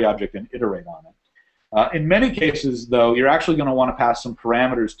take the query object and iterate on it. In many cases, though, you're actually going to want to pass some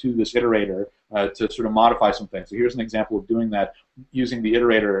parameters to this iterator to sort of modify some things. So here's an example of doing that using the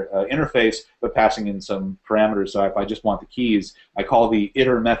iterator interface, but passing in some parameters. So if I just want the keys, I call the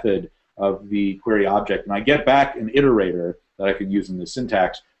iter method of the query object, and I get back an iterator that I can use in the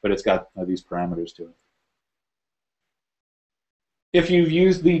syntax, but it's got these parameters to it. If you've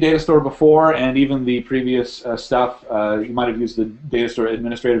used the data store before and even the previous stuff, you might have used the data store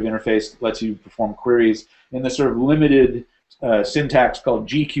administrative interface that lets you perform queries in this sort of limited syntax called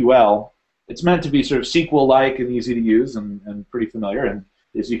GQL. It's meant to be sort of SQL-like and easy to use and pretty familiar, and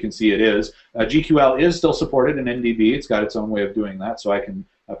as you can see, it is. GQL is still supported in NDB. It's got its own way of doing that, so I can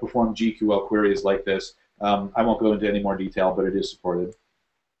perform GQL queries like this. I won't go into any more detail, but it is supported.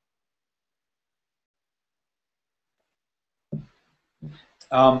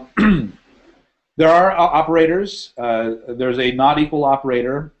 There are operators. There's a not equal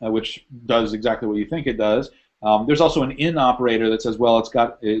operator, which does exactly what you think it does. There's also an in operator that says, well,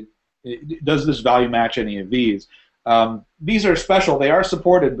 does this value match any of these? These are special. They are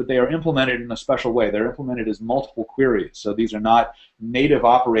supported, but they are implemented in a special way. They're implemented as multiple queries. So these are not native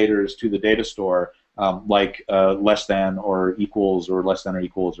operators to the data store like less than or equals or less than or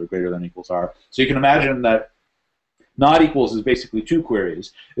equals or greater than equals are. So you can imagine that not equals is basically two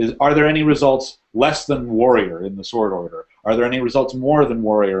queries. Are there any results less than warrior in the sort order? Are there any results more than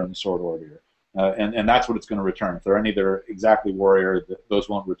warrior in the sort order? And that's what it's going to return. If there are any that are exactly warrior, those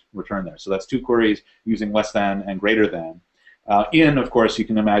won't return there. So that's two queries using less than and greater than. In, of course, you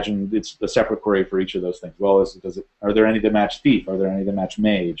can imagine it's a separate query for each of those things. Well, are there any that match thief? Are there any that match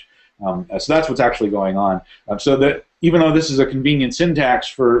mage? So that's what's actually going on. So that even though this is a convenient syntax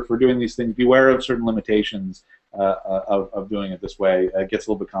for doing these things, beware of certain limitations of doing it this way. It gets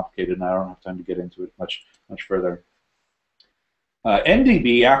a little bit complicated, and I don't have time to get into it much further.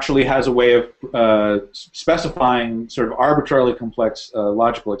 NDB actually has a way of specifying sort of arbitrarily complex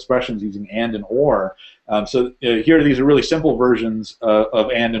logical expressions using and and or. Here, these are really simple versions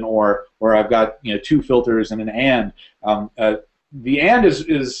of and and or, where I've got two filters and an and. The and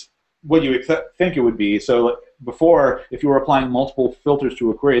is what you think it would be. So before, if you were applying multiple filters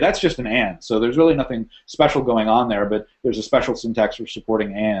to a query, that's just an and. So there's really nothing special going on there, but there's a special syntax for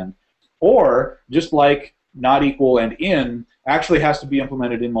supporting and. Or, just like not equal and in, actually has to be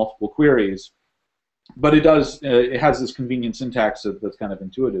implemented in multiple queries. But it has this convenient syntax that's kind of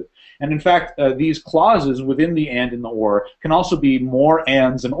intuitive. And in fact, these clauses within the and and the or can also be more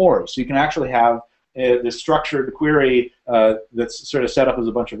ands and ors. So you can actually have this structured query that's sort of set up as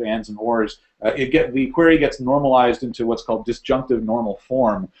a bunch of ands and ors. The query gets normalized into what's called disjunctive normal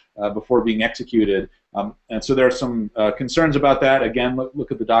form before being executed. And so there are some concerns about that. Again,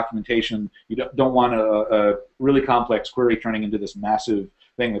 look at the documentation. You don't want a really complex query turning into this massive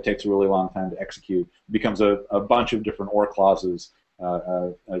thing that takes a really long time to execute. It becomes a bunch of different or clauses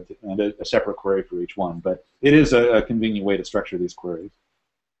and a separate query for each one. But it is a convenient way to structure these queries.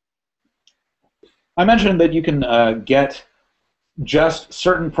 I mentioned that you can get just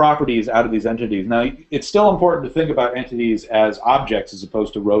certain properties out of these entities. Now, it's still important to think about entities as objects as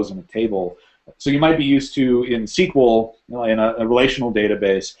opposed to rows in a table. So you might be used to, in SQL, in a relational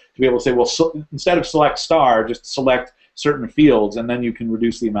database, to be able to say, well, instead of select star, just select certain fields, and then you can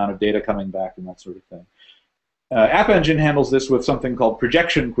reduce the amount of data coming back and that sort of thing. App Engine handles this with something called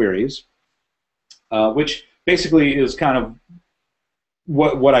projection queries, which basically is kind of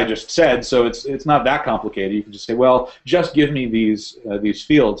what I just said. So it's not that complicated. You can just say, well, just give me these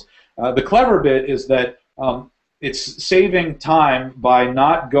fields. The clever bit is that it's saving time by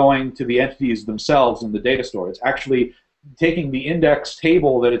not going to the entities themselves in the data store. It's actually taking the index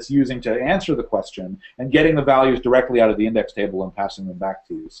table that it's using to answer the question and getting the values directly out of the index table and passing them back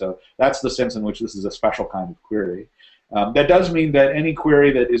to you. So that's the sense in which this is a special kind of query. That does mean that any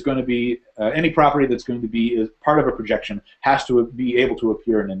query that is going to be, any property that's going to be part of a projection has to be able to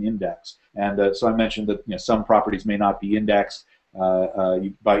appear in an index. And so I mentioned that some properties may not be indexed.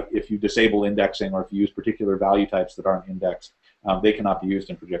 If you disable indexing or if you use particular value types that aren't indexed, they cannot be used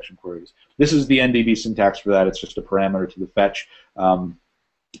in projection queries. This is the NDB syntax for that. It's just a parameter to the fetch.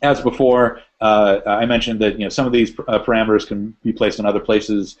 As before, I mentioned that some of these parameters can be placed in other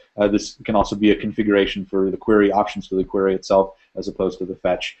places. This can also be a configuration for the query, options for the query itself, as opposed to the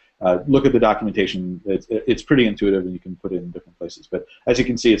fetch. Look at the documentation. It's pretty intuitive, and you can put it in different places. But as you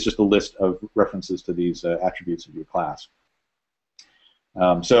can see, it's just a list of references to these attributes of your class.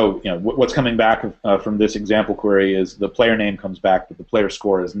 So what's coming back from this example query is the player name comes back, but the player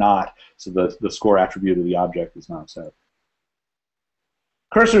score is not. So the score attribute of the object is not set.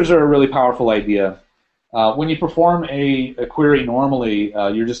 Cursors are a really powerful idea. When you perform a query normally,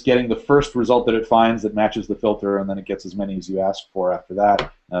 you're just getting the first result that it finds that matches the filter, and then it gets as many as you ask for after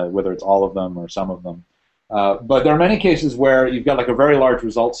that, whether it's all of them or some of them. But there are many cases where you've got like a very large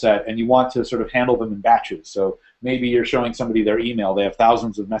result set, and you want to sort of handle them in batches. So maybe you're showing somebody their email. They have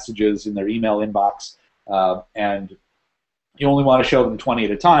thousands of messages in their email inbox, and you only want to show them 20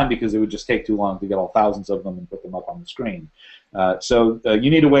 at a time because it would just take too long to get all thousands of them and put them up on the screen. You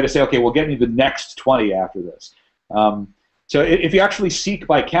need a way to say, okay, well, get me the next 20 after this. So if you actually seek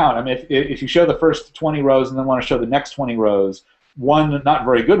by count, I mean, if you show the first 20 rows and then want to show the next 20 rows, one not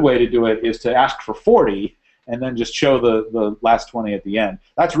very good way to do it is to ask for 40 and then just show the last 20 at the end.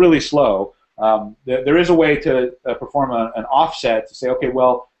 That's really slow. There is a way to perform an offset to say, okay,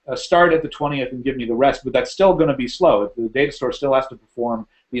 well, start at the 20th and give me the rest, but that's still going to be slow. The data store still has to perform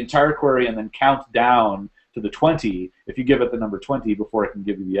the entire query and then count down to the 20 if you give it the number 20 before it can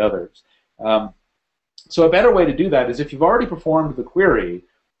give you the others. So a better way to do that is if you've already performed the query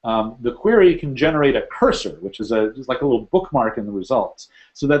can generate a cursor, which is just like a little bookmark in the results,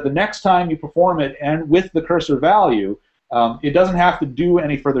 so that the next time you perform it and with the cursor value, it doesn't have to do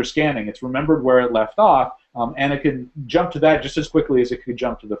any further scanning. It's remembered where it left off, and it can jump to that just as quickly as it could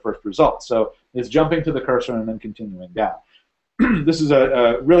jump to the first result. So it's jumping to the cursor and then continuing down. This is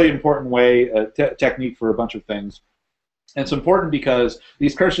a really important technique for a bunch of things. And it's important because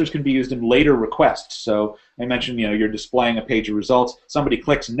these cursors can be used in later requests. So I mentioned, you're displaying a page of results. Somebody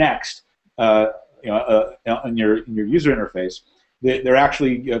clicks next, in your user interface. They're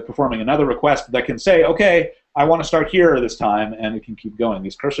actually performing another request that can say, okay, I want to start here this time, and it can keep going.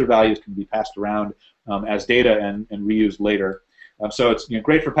 These cursor values can be passed around as data and reused later. So it's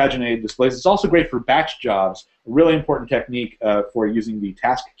great for paginated displays. It's also great for batch jobs, a really important technique for using the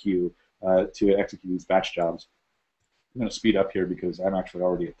task queue to execute these batch jobs. I'm going to speed up here because I'm actually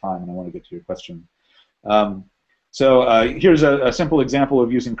already at time and I want to get to your question. Here's a simple example of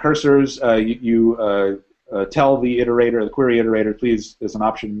using cursors. You tell the iterator, the query iterator, please, as an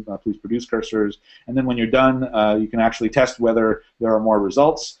option, please produce cursors. And then when you're done, you can actually test whether there are more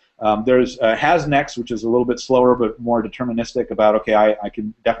results. There's hasNext, which is a little bit slower but more deterministic about, okay, I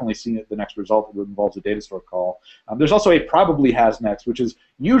can definitely see the next result that involves a data store call. There's also a probably hasNext, which is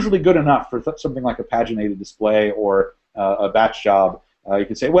usually good enough for something like a paginated display or a batch job. You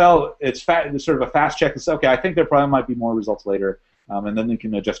can say, well, it's sort of a fast check and say, okay, I think there probably might be more results later, and then you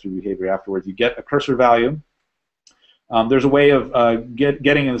can adjust your behavior afterwards. You get a cursor value. There's a way of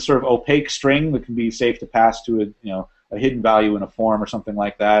getting a sort of opaque string that can be safe to pass to a hidden value in a form or something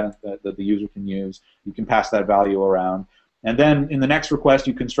like that that the user can use. You can pass that value around. And then in the next request,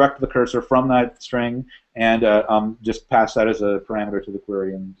 you construct the cursor from that string and just pass that as a parameter to the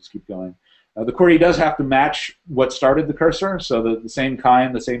query and just keep going. The query does have to match what started the cursor, so the same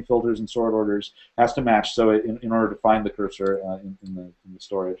kind, the same filters and sort orders has to match so in order to find the cursor in the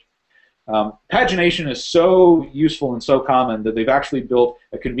storage. Pagination is so useful and so common that they've actually built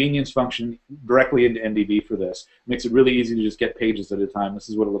a convenience function directly into NDB for this. It makes it really easy to just get pages at a time. This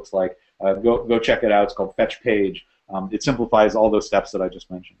is what it looks like. Go check it out. It's called fetch page. It simplifies all those steps that I just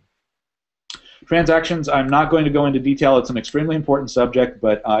mentioned. Transactions, I'm not going to go into detail. It's an extremely important subject,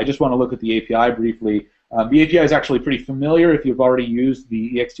 but I just want to look at the API briefly. The API is actually pretty familiar if you've already used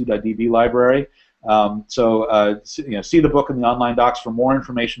the ex2.db library. See the book in the online docs for more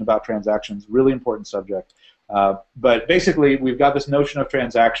information about transactions. Really important subject. But basically, we've got this notion of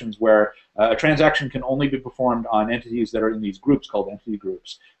transactions where a transaction can only be performed on entities that are in these groups called entity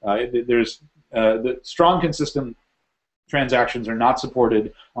groups. There's the strong, consistent transactions are not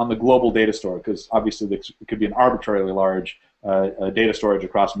supported on the global data store because obviously it could be an arbitrarily large data storage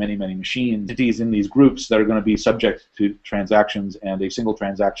across many, many machines. Entities in these groups that are going to be subject to transactions, and a single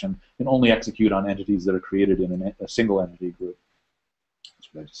transaction can only execute on entities that are created in a single entity group. That's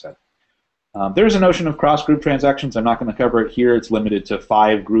what I just said. There's a notion of cross-group transactions. I'm not going to cover it here. It's limited to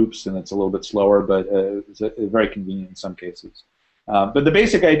 5 groups, and it's a little bit slower, but it's very convenient in some cases. But the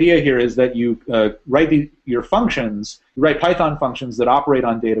basic idea here is that you write your functions, you write Python functions that operate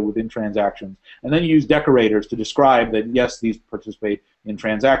on data within transactions, and then you use decorators to describe that, yes, these participate in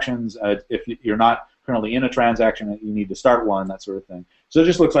transactions. If you're not currently in a transaction, you need to start one, that sort of thing. So it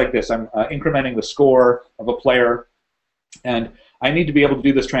just looks like this. I'm incrementing the score of a player, and I need to be able to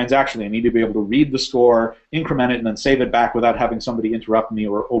do this transactionally. I need to be able to read the score, increment it, and then save it back without having somebody interrupt me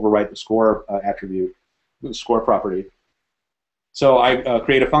or overwrite the score attribute, the score property. So I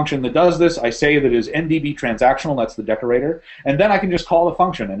create a function that does this. I say that it is NDB transactional, that's the decorator, and then I can just call the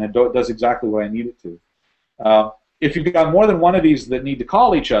function, and it does exactly what I need it to. If you've got more than one of these that need to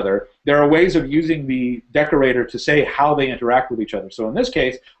call each other, there are ways of using the decorator to say how they interact with each other. So in this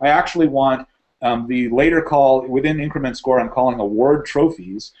case, I actually want the later call within increment score. I'm calling award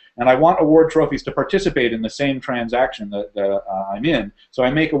trophies, and I want award trophies to participate in the same transaction that I'm in. So I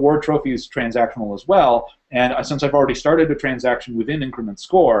make award trophies transactional as well, and since I've already started a transaction within increment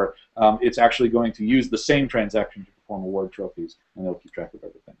score, it's actually going to use the same transaction to perform award trophies, and it'll keep track of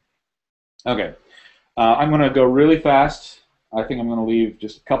everything. Okay, I'm going to go really fast. I think I'm going to leave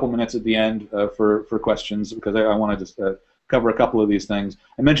just a couple minutes at the end for questions because I want to just cover a couple of these things.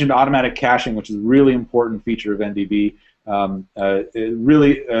 I mentioned automatic caching, which is a really important feature of NDB.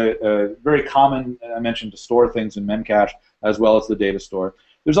 Really very common, I mentioned, to store things in Memcache as well as the data store.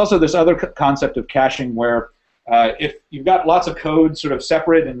 There's also this other concept of caching where if you've got lots of code sort of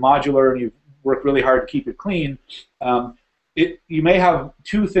separate and modular and you've worked really hard to keep it clean, you may have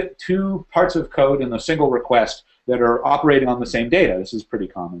two parts of code in a single request that are operating on the same data. This is pretty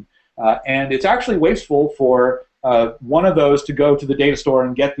common. And it's actually wasteful for one of those to go to the data store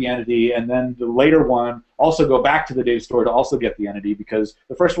and get the entity, and then the later one also go back to the data store to also get the entity, because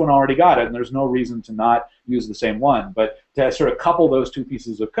the first one already got it, and there's no reason to not use the same one. But to sort of couple those two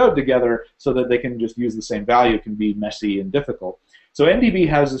pieces of code together so that they can just use the same value can be messy and difficult. So NDB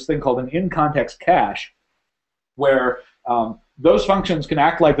has this thing called an in-context cache, where those functions can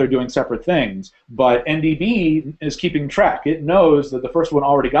act like they're doing separate things, but NDB is keeping track. It knows that the first one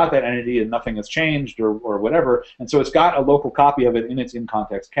already got that entity and nothing has changed or whatever, and so it's got a local copy of it in its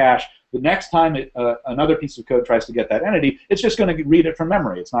in-context cache. The next time another piece of code tries to get that entity, it's just going to read it from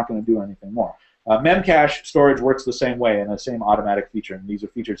memory. It's not going to do anything more. Memcache storage works the same way, and the same automatic feature, and these are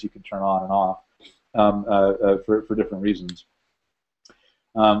features you can turn on and off for different reasons.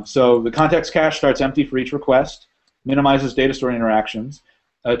 So the context cache starts empty for each request, minimizes data store interactions.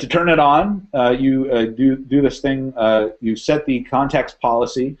 To turn it on, you do this thing. You set the context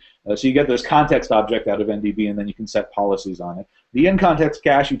policy, so you get this context object out of NDB, and then you can set policies on it. The in-context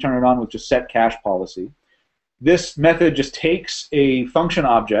cache, you turn it on with just set cache policy. This method just takes a function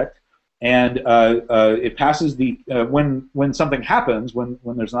object, and it passes the when something happens, when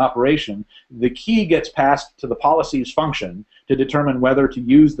there's an operation, the key gets passed to the policies function to determine whether to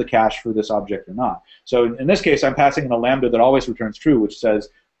use the cache for this object or not. So in this case, I'm passing in a lambda that always returns true, which says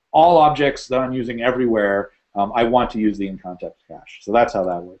all objects that I'm using everywhere, I want to use the in-context cache. So that's how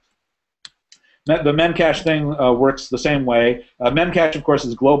that works. The Memcache thing works the same way. Memcache, of course,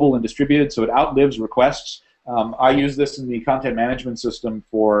 is global and distributed, so it outlives requests. I use this in the content management system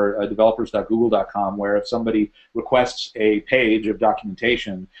for developers.google.com, where if somebody requests a page of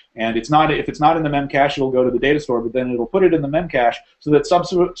documentation, and if it's not in the Memcache, it'll go to the data store, but then it'll put it in the Memcache so that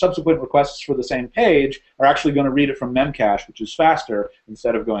subsequent requests for the same page are actually going to read it from Memcache, which is faster,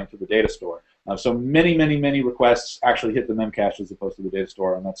 instead of going to the data store. So many requests actually hit the Memcache as opposed to the data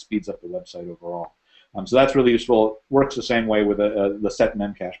store, and that speeds up the website overall. So that's really useful. It works the same way with the set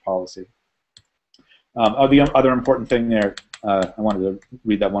Memcache policy. The other important thing there, I wanted to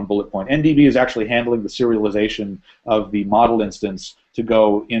read that one bullet point. NDB is actually handling the serialization of the model instance to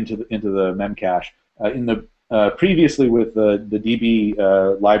go into the Memcache. Previously with the DB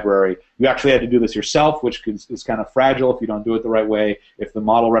library, you actually had to do this yourself, which is kind of fragile if you don't do it the right way, if the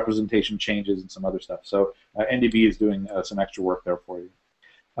model representation changes and some other stuff. So NDB is doing some extra work there for you.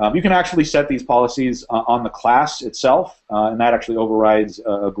 You can actually set these policies on the class itself, and that actually overrides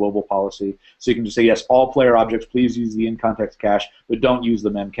a global policy. So you can just say, yes, all player objects, please use the in-context cache, but don't use the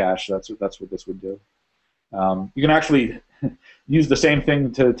memcache. That's what this would do. You can actually use the same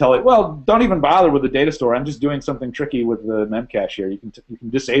thing to tell it, well, don't even bother with the data store. I'm just doing something tricky with the memcache here. You can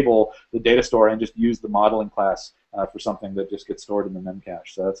disable the data store and just use the modeling class for something that just gets stored in the memcache.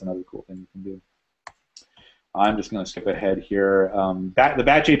 So that's another cool thing you can do. I'm just going to skip ahead here. The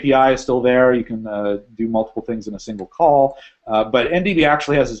batch API is still there. You can do multiple things in a single call. But NDB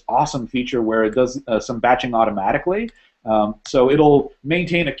actually has this awesome feature where it does some batching automatically. So it'll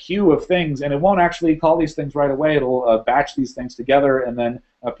maintain a queue of things, and it won't actually call these things right away. It'll batch these things together and then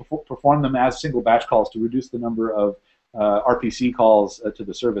perform them as single batch calls to reduce the number of RPC calls to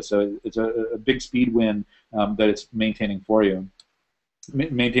the service. So it's a big speed win that it's maintaining for you.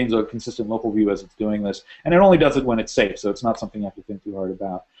 Maintains a consistent local view as it's doing this, and it only does it when it's safe, so it's not something you have to think too hard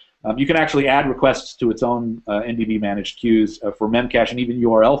about. You can actually add requests to its own NDB managed queues for Memcache and even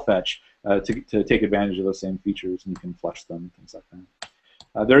URL fetch to take advantage of those same features, and you can flush them, things like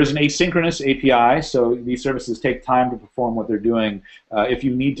that. There is an asynchronous API, so these services take time to perform what they're doing. If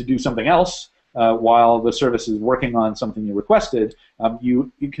you need to do something else while the service is working on something you requested,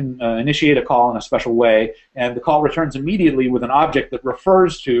 you can initiate a call in a special way, and the call returns immediately with an object that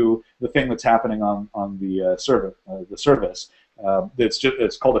refers to the thing that's happening on the service.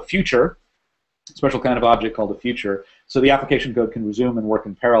 It's called a future, a special kind of object called a future, so the application code can resume and work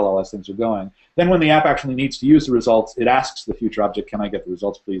in parallel as things are going. Then when the app actually needs to use the results, it asks the future object, can I get the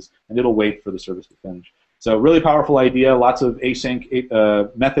results, please? And it'll wait for the service to finish. So really powerful idea, lots of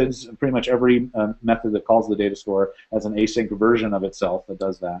async methods. Pretty much every method that calls the data store has an async version of itself that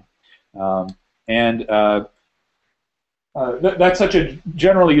does that. That's such a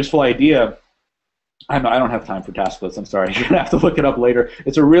generally useful idea I don't have time for tasklets. I'm sorry. You're going to have to look it up later.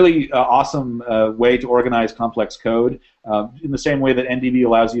 It's a really awesome way to organize complex code. In the same way that NDB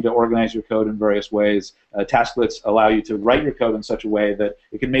allows you to organize your code in various ways, tasklets allow you to write your code in such a way that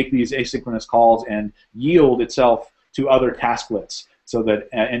it can make these asynchronous calls and yield itself to other tasklets, so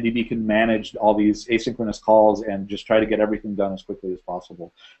that NDB can manage all these asynchronous calls and just try to get everything done as quickly as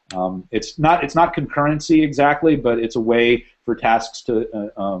possible. It's not concurrency exactly, but it's a way for tasklets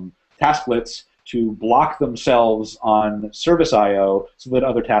to block themselves on service I/O so that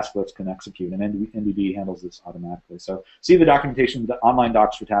other tasklets can execute, and NDB handles this automatically. So see the documentation. The online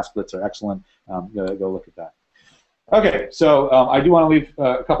docs for tasklets are excellent. Go look at that. Okay, so I do want to leave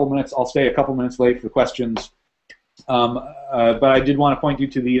a couple minutes. I'll stay a couple minutes late for questions. But I did want to point you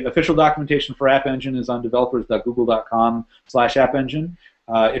to the official documentation for App Engine is on developers.google.com/appengine.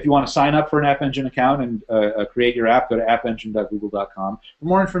 If you want to sign up for an App Engine account and create your app, go to appengine.google.com. For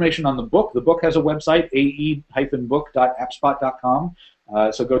more information on the book has a website, ae-book.appspot.com.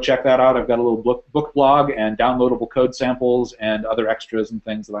 So go check that out. I've got a little book blog and downloadable code samples and other extras and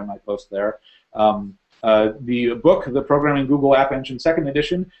things that I might post there. The book, The Programming Google App Engine 2nd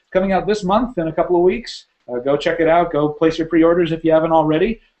Edition, is coming out this month in a couple of weeks. Go check it out. Go place your pre-orders if you haven't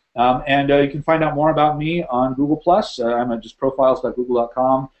already. And you can find out more about me on Google+. I'm at just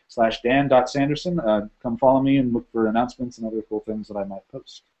profiles.google.com/dan.sanderson. Come follow me and look for announcements and other cool things that I might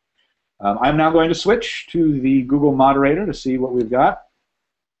post. I'm now going to switch to the Google moderator to see what we've got.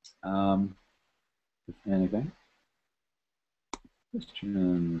 If anything.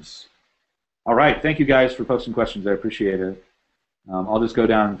 Questions. All right. Thank you guys for posting questions. I appreciate it. I'll just go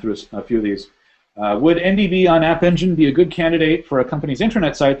down through a few of these. Would NDB on App Engine be a good candidate for a company's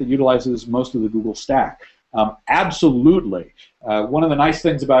intranet site that utilizes most of the Google stack? Absolutely. One of the nice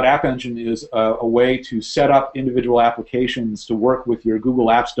things about App Engine is a way to set up individual applications to work with your Google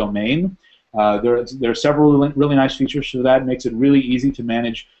Apps domain. There are several really nice features for that. It makes it really easy to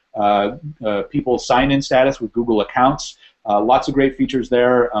manage people's sign-in status with Google accounts. Lots of great features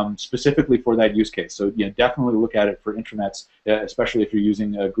there specifically for that use case. So definitely look at it for intranets, especially if you're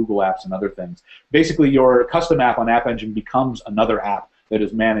using Google Apps and other things. Basically, your custom app on App Engine becomes another app that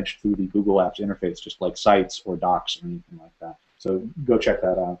is managed through the Google Apps interface, just like Sites or Docs or anything like that. So go check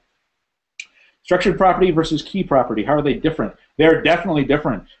that out. Structured property versus key property, how are they different? They're definitely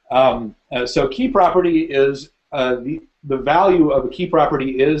different. So key property is the value of a key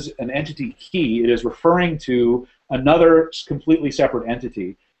property is an entity key. It is referring to another completely separate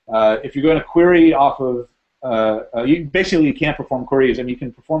entity. If you're going to query off of, basically you can't perform queries, and you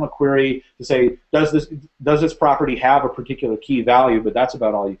can perform a query to say, does this property have a particular key value, but that's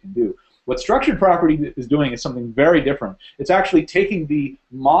about all you can do. What structured property is doing is something very different. It's actually taking the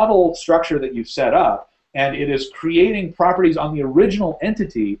model structure that you've set up, and it is creating properties on the original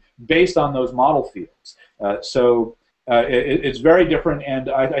entity based on those model fields. It's very different, and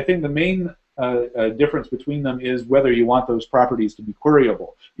I think the main difference between them is whether you want those properties to be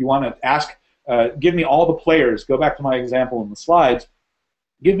queryable. You want to ask, give me all the players, go back to my example in the slides,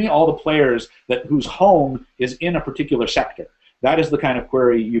 give me all the players whose home is in a particular sector. That is the kind of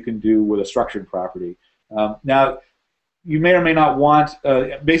query you can do with a structured property. Now, you may or may not want,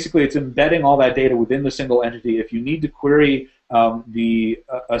 basically it's embedding all that data within the single entity. If you need to query the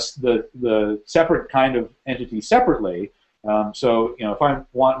separate kind of entity separately, so if I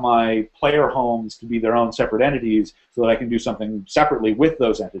want my player homes to be their own separate entities so that I can do something separately with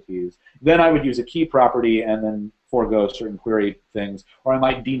those entities, then I would use a key property and then forego certain query things, or I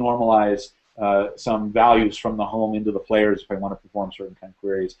might denormalize some values from the home into the players if I want to perform certain kind of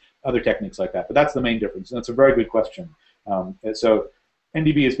queries, other techniques like that. But that's the main difference, and that's a very good question. So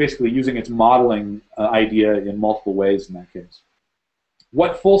NDB is basically using its modeling idea in multiple ways in that case.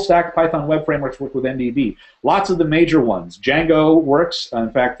 What full-stack Python web frameworks work with NDB? Lots of the major ones. Django works.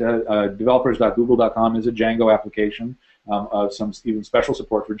 In fact, developers.google.com is a Django application. Some even special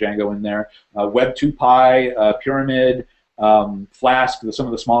support for Django in there. Web2Py, Pyramid, Flask, some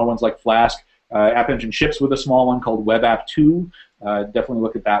of the smaller ones like Flask. App Engine ships with a small one called WebApp2. Definitely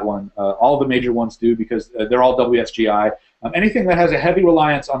look at that one. All the major ones do because they're all WSGI. Anything that has a heavy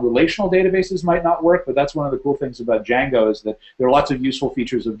reliance on relational databases might not work, but that's one of the cool things about Django is that there are lots of useful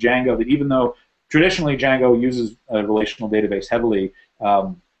features of Django that even though traditionally Django uses a relational database heavily,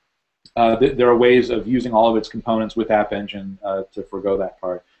 there are ways of using all of its components with App Engine to forego that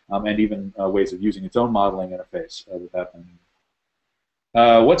part, and even ways of using its own modeling interface with App Engine.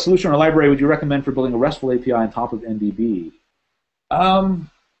 What solution or library would you recommend for building a RESTful API on top of NDB?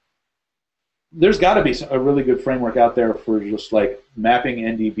 There's got to be a really good framework out there for just like mapping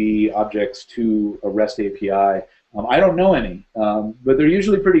NDB objects to a REST API. I don't know any, but they're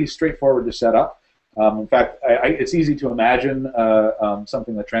usually pretty straightforward to set up. In fact, it's easy to imagine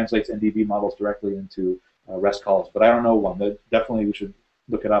something that translates NDB models directly into REST calls, but I don't know one. Definitely we should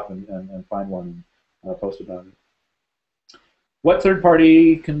look it up and find one and post about it. What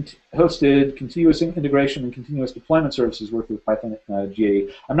third-party hosted continuous integration and continuous deployment services work with Python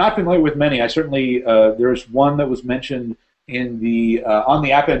GAE? I'm not familiar with many. I certainly, there's one that was mentioned in the on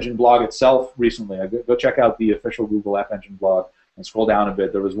the App Engine blog itself recently. Go check out the official Google App Engine blog and scroll down a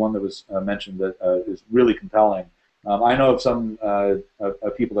bit. There was one that was mentioned that is really compelling. I know of some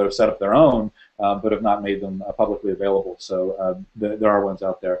people that have set up their own, but have not made them publicly available. So there are ones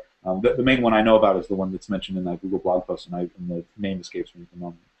out there. The main one I know about is the one that's mentioned in that Google blog post, and the name escapes me at the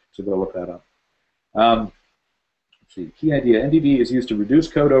moment. So go look that up. Let's see. Key idea: NDB is used to reduce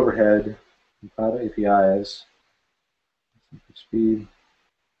code overhead in cloud APIs. Speed.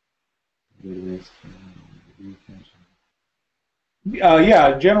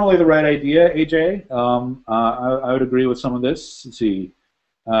 Yeah, generally the right idea, AJ. I would agree with some of this. Let's see.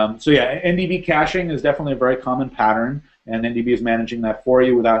 So yeah, NDB caching is definitely a very common pattern, and NDB is managing that for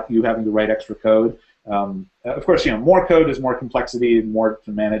you without you having to write extra code. Of course, more code is more complexity, more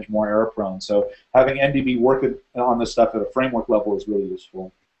to manage, more error prone. So having NDB work on this stuff at a framework level is really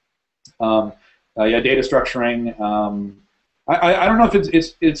useful. Yeah, data structuring. I don't know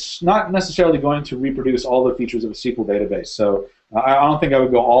if it's not necessarily going to reproduce all the features of a SQL database. So I don't think I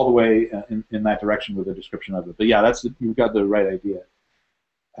would go all the way in that direction with a description of it. But yeah, you've got the right idea.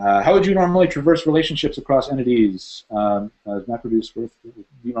 How would you normally traverse relationships across entities? Does MapReduce worth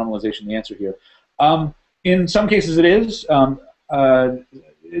denormalization? The answer here. In some cases it is.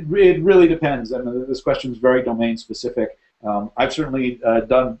 It really depends. I mean, this question is very domain specific. I've certainly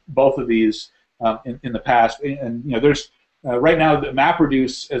done both of these in the past, and there's right now the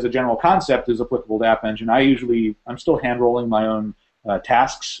MapReduce as a general concept is applicable to App Engine. I'm still hand rolling my own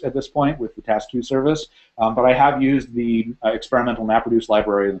tasks at this point with the Task2 service, but I have used the experimental MapReduce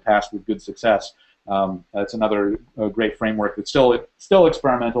library in the past with good success. It's another great framework that's still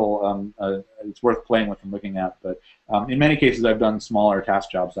experimental. It's worth playing with and looking at, but in many cases I've done smaller task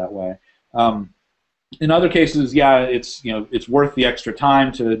jobs that way. In other cases, yeah, it's worth the extra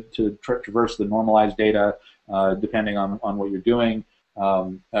time to traverse the normalized data, depending on what you're doing.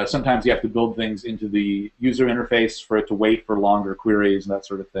 Sometimes you have to build things into the user interface for it to wait for longer queries and that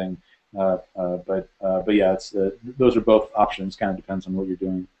sort of thing. But yeah, those are both options. Kind of depends on what you're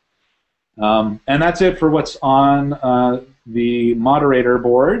doing. And that's it for what's on the moderator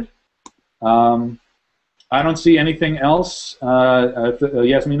board. I don't see anything else.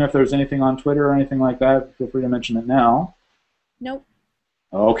 Yasmina, if there's anything on Twitter or anything like that, feel free to mention it now. Nope.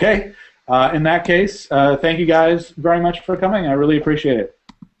 Okay. In that case, thank you guys very much for coming. I really appreciate it.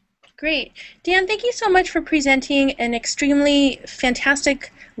 Great. Dan, thank you so much for presenting an extremely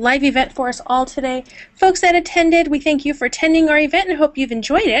fantastic live event for us all today. Folks that attended, we thank you for attending our event and hope you've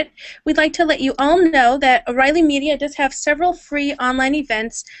enjoyed it. We'd like to let you all know that O'Reilly Media does have several free online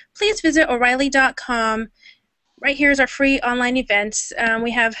events. Please visit O'Reilly.com. Right here is our free online events. We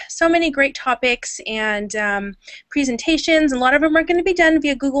have so many great topics and presentations. A lot of them are going to be done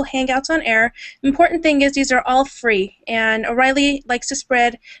via Google Hangouts on Air. Important thing is these are all free, and O'Reilly likes to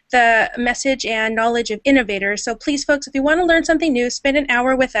spread the message and knowledge of innovators. So please, folks, if you want to learn something new, spend an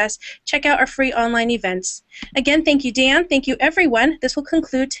hour with us. Check out our free online events. Again, thank you, Dan. Thank you, everyone. This will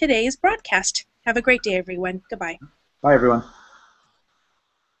conclude today's broadcast. Have a great day, everyone. Goodbye. Bye, everyone.